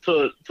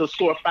to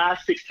score 5-6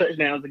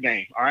 touchdowns a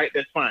game. All right?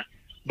 That's fine.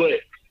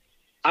 But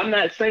I'm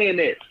not saying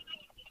that.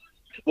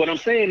 What I'm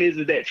saying is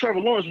that Trevor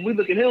Lawrence, when we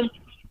look at him,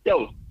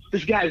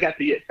 this guy's got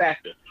the it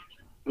factor.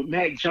 But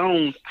Mac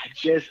Jones, I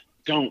just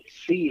don't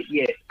see it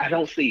yet. I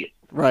don't see it.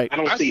 Right. I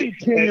don't see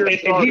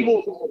it. And he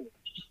will.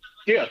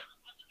 Yeah.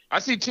 I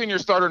see 10-year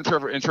starter in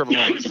Trevor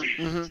Lawrence.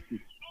 Mm-hmm.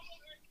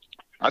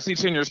 I see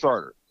 10-year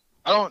starter.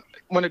 I don't.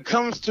 When it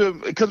comes to,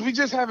 because we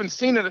just haven't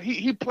seen it.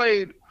 He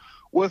played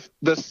with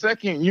the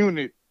second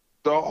unit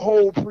the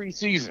whole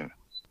preseason.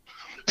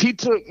 He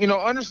took,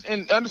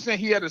 understand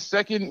he had a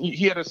second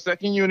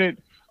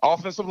unit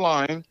offensive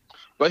line,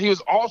 but he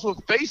was also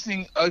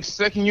facing a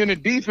second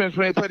unit defense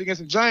when they played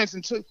against the Giants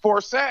and took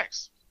 4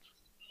 sacks.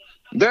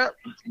 That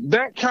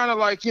kind of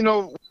like,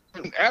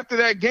 after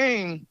that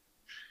game,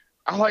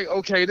 I'm like,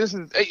 okay, this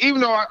is, even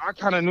though I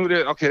kind of knew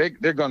that, okay,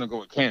 they're going to go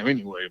with Cam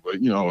anyway, but,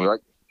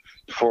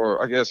 for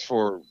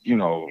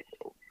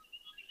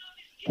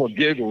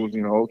giggles,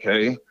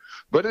 okay.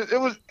 But it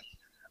was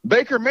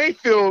Baker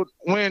Mayfield,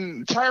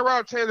 when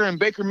Tyrod Taylor and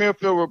Baker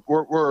Mayfield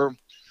were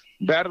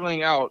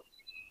battling out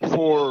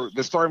for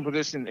the starting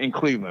position in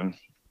Cleveland.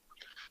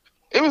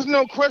 It was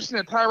no question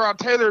that Tyrod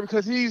Taylor,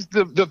 because he's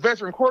the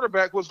veteran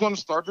quarterback, was going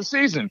to start the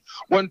season.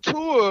 When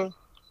Tua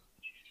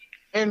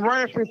and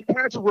Ryan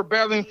Fitzpatrick were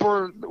battling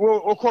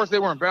well, of course they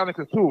weren't battling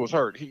because Tua was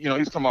hurt.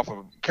 He's come off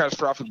a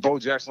catastrophic Bo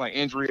Jackson-like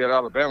injury at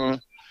Alabama.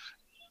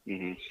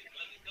 Mm-hmm.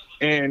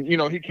 And,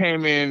 he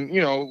came in,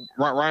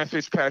 Ryan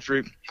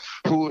Fitzpatrick,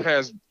 who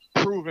has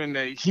proven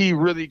that he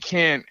really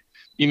can't,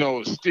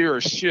 steer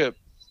a ship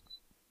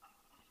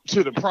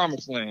to the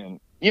promised land.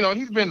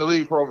 He's been in the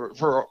league for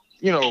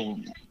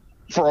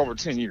over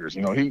 10 years.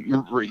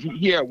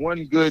 He had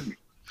one good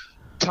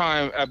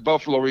time at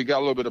Buffalo where he got a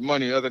little bit of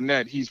money. Other than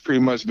that, he's pretty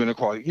much been a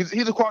quality.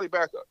 He's a quality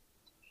backup,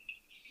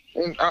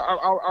 and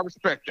I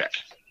respect that.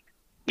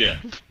 Yeah.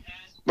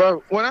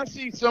 But when I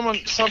see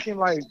something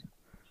like,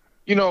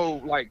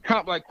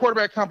 like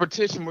quarterback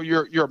competition where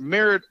your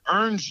merit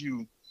earns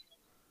you,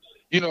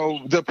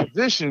 the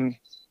position,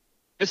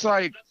 it's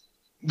like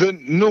the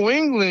New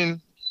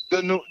England,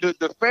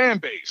 the fan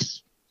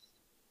base,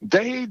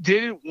 they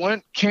didn't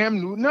want Cam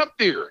Newton up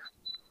there.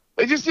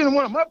 They just didn't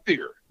want him up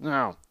there.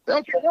 No. They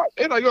don't care what.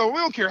 They're like, we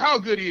don't care how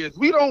good he is.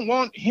 We don't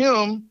want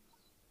him.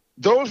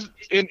 Those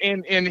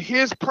in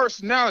his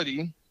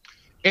personality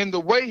and the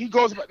way he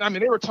goes about. I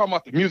mean, they were talking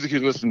about the music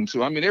he's listening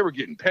to. I mean, they were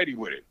getting petty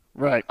with it.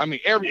 Right. I mean,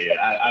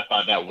 I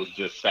thought that was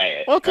just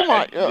sad. Well, come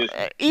on.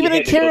 Even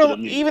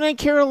in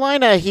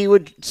Carolina, he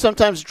would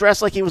sometimes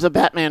dress like he was a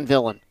Batman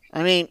villain.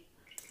 I mean,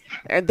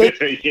 and they,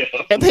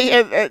 and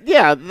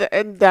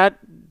that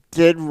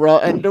did.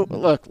 And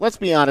look, let's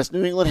be honest.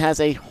 New England has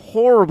a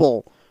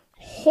horrible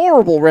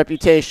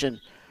reputation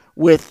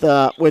with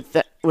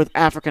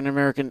African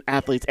American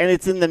athletes, and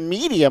it's in the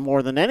media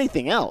more than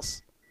anything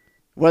else.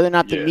 Whether or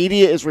not the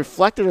media is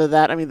reflective of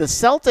that, I mean, the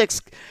Celtics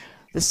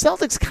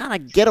kind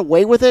of get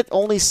away with it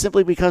only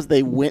simply because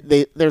they win.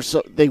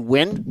 They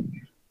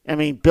win. I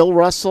mean, Bill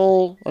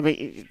Russell. I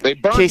mean,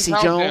 Casey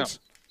Jones.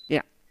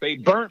 Yeah, they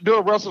burnt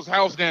Bill Russell's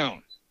house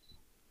down.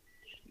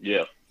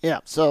 Yeah. Yeah.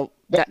 So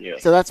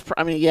that's.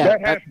 I mean,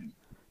 yeah.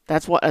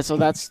 That's what. So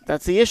that's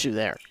the issue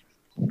there,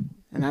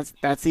 and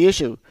that's the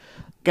issue.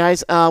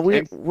 Guys,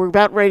 we're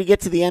about ready to get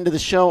to the end of the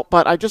show,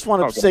 but I just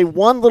want to say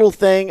one little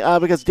thing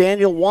because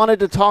Daniel wanted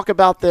to talk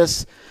about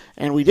this,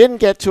 and we didn't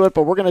get to it,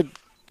 but we're going to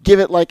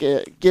give like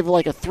a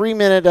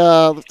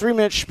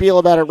 3-minute spiel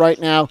about it right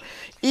now.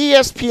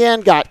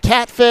 ESPN got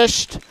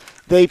catfished.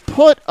 They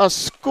put a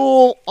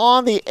school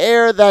on the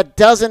air that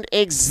doesn't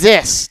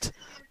exist.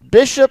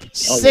 Bishop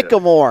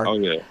Sycamore. Oh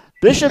yeah.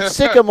 Bishop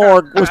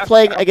Sycamore was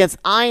playing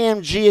against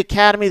IMG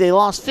Academy. They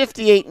lost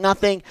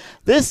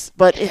 58-0.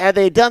 But had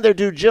they done their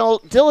due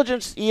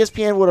diligence,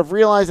 ESPN would have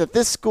realized that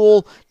this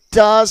school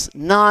does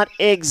not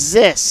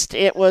exist.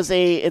 It's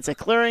a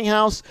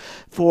clearinghouse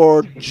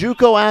for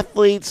JUCO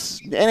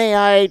athletes,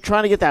 NAI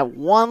trying to get that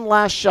one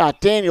last shot.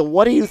 Daniel,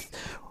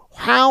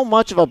 how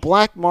much of a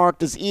black mark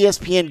does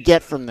ESPN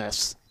get from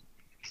this?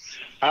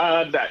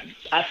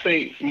 I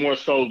think more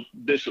so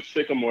Bishop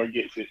Sycamore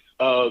gets it.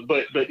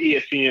 But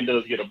ESPN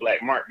does get a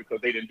black mark because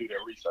they didn't do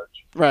their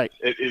research. Right.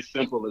 It's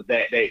simple as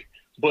that.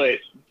 But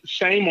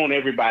shame on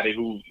everybody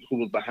who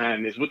was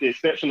behind this, with the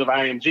exception of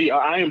IMG.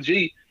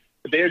 IMG,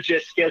 they're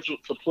just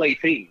scheduled to play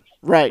teams.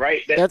 Right.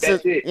 Right. That's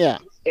it. Yeah.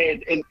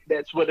 And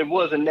that's what it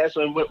was, and that's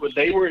what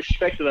they were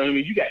expecting. I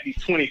mean, you got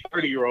these 20,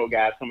 30-year-old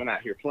guys coming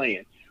out here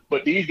playing.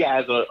 But these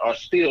guys are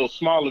still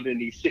smaller than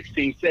these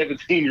 16,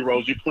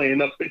 17-year-olds you're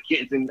playing up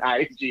against in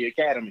IMG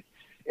Academy.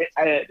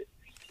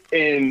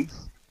 And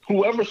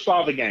whoever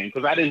saw the game,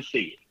 because I didn't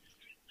see it,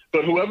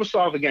 but whoever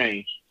saw the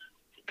game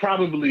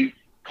probably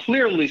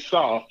clearly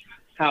saw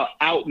how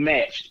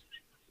outmatched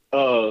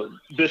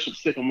Bishop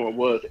Sycamore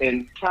was,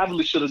 and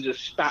probably should have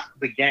just stopped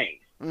the game.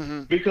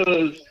 Mm-hmm.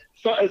 Because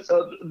I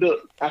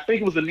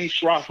think it was Elise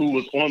Schroff who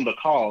was on the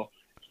call,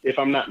 if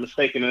I'm not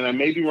mistaken, and I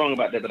may be wrong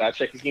about that, but I'll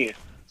check again.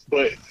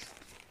 But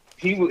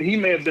he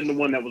may have been the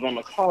one that was on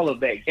the call of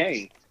that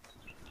game.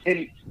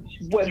 And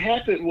what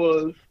happened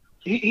was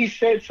he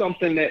said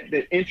something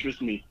that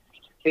interests me.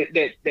 And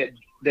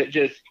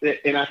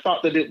I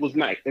thought that it was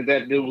nice and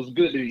that it was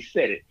good that he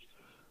said it.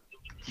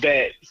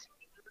 That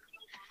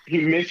he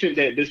mentioned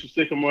that Bishop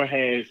Sycamore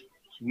has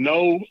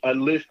a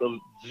list of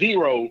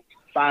 0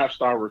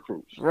 5-star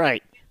recruits.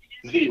 Right.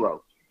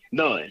 0.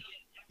 None.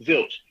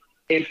 Zilch.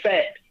 In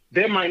fact,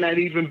 there might not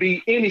even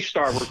be any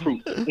star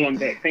recruits on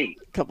that team.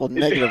 A couple of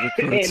negative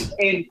recruits.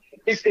 And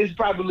it's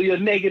probably a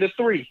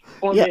 -3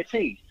 on that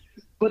team.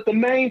 But the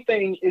main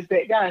thing is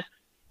that, guys,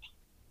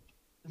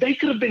 they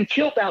could have been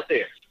killed out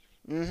there.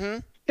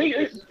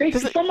 Mm-hmm.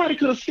 Somebody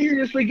could have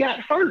seriously got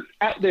hurt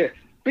out there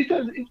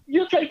because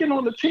you're taking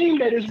on a team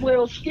that is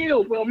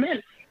well-skilled. Well,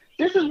 man,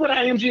 this is what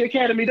IMG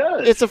Academy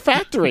does. It's a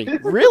factory.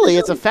 Really,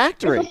 it's a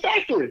factory. It's a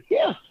factory,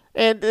 yeah.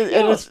 And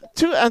it's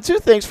two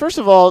things. First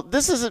of all,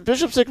 this is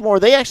Bishop Sycamore.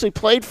 They actually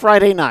played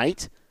Friday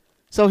night.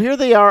 So here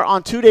they are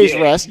on 2 days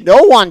rest.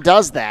 No one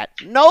does that.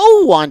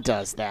 No one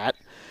does that.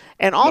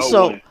 And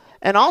also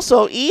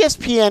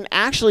ESPN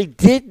actually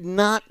did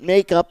not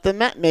make the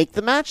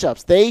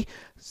matchups. They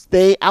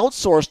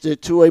outsourced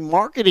it to a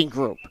marketing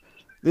group.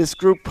 This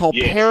group called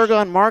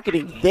Paragon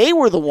Marketing. They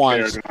were the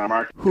ones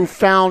who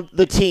found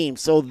the team.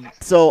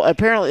 So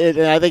apparently, and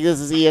I think this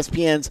is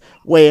ESPN's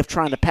way of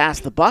trying to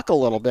pass the buck a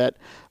little bit.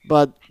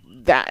 But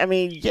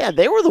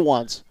they were the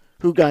ones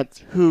who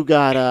got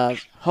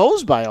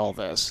hosed by all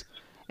this,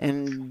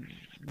 and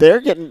they're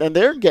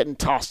getting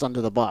tossed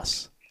under the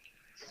bus.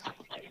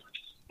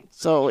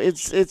 So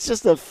it's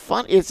just a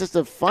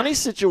funny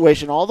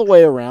situation all the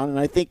way around, and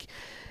I think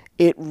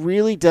it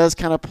really does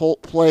kind of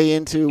play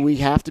into we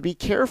have to be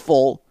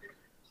careful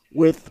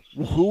with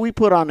who we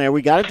put on there.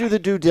 We got to do the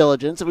due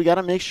diligence, and we got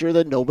to make sure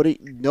that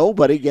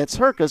nobody gets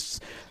hurt,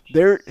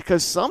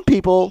 because some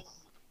people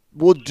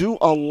will do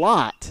a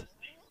lot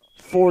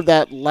for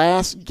that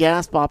last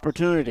gasp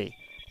opportunity,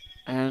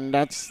 and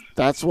that's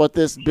what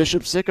this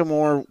Bishop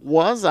Sycamore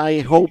was. I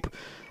hope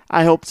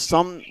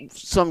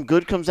some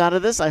good comes out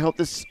of this. I hope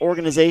this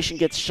organization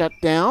gets shut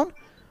down,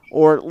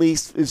 or at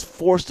least is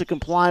forced to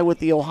comply with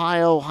the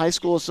Ohio High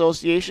School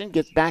Association,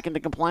 gets back into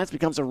compliance,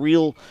 becomes a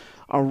real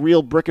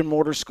brick and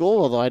mortar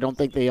school, although I don't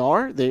think they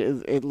are.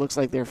 It looks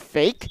like they're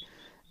fake.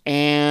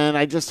 And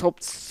I just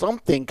hope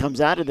something comes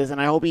out of this, and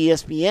I hope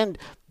ESPN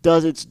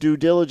does its due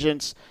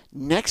diligence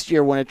next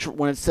year when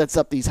it sets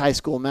up these high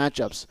school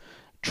matchups,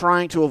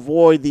 trying to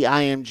avoid the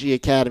IMG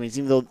academies,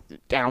 even though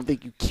I don't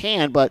think you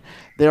can, but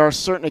there are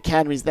certain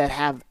academies that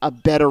have a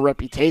better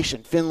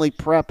reputation. Finley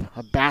Prep,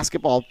 a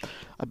basketball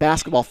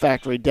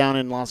factory down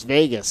in Las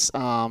Vegas.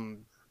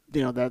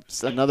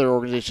 That's another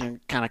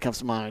organization kind of comes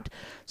to mind.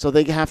 So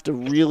they have to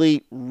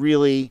really,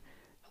 really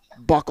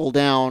buckle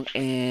down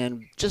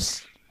and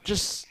just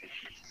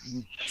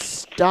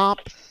stop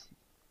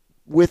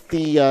with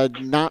the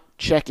not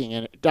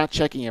checking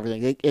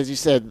everything. As you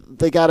said,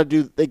 they got to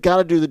do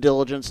the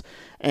diligence,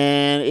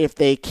 and if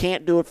they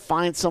can't do it,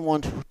 find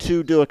someone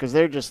to do it, because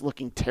they're just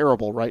looking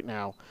terrible right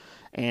now.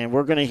 And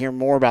we're going to hear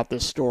more about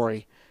this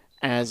story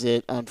as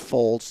it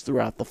unfolds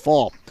throughout the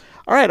fall.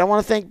 All right, I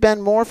want to thank Ben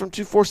Moore from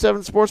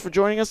 247 Sports for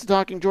joining us and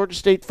talking Georgia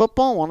State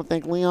football. I want to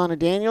thank Leon and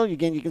Daniel.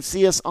 Again, you can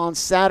see us on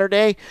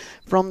Saturday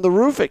from the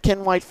roof at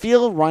Ken White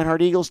Field.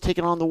 Reinhardt Eagles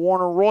taking on the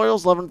Warner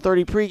Royals,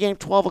 11:30 pregame,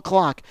 12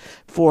 o'clock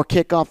for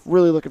kickoff.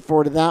 Really looking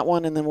forward to that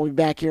one. And then we'll be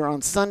back here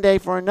on Sunday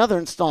for another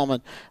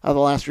installment of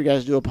the Last Three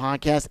Guys Do a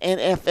Podcast.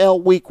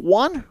 NFL Week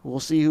 1. We'll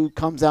see who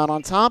comes out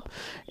on top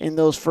in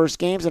those first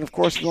games. And, of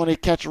course, if you want to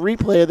catch a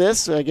replay of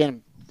this,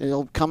 again,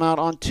 it'll come out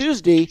on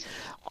Tuesday.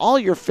 All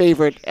your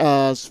favorite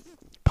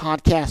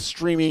podcast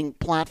streaming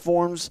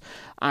platforms,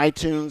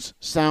 iTunes,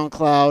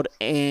 SoundCloud,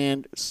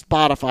 and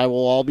Spotify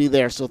will all be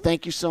there. So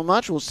thank you so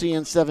much. We'll see you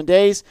in 7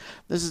 days.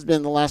 This has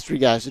been the Last Three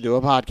Guys to Do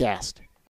a Podcast.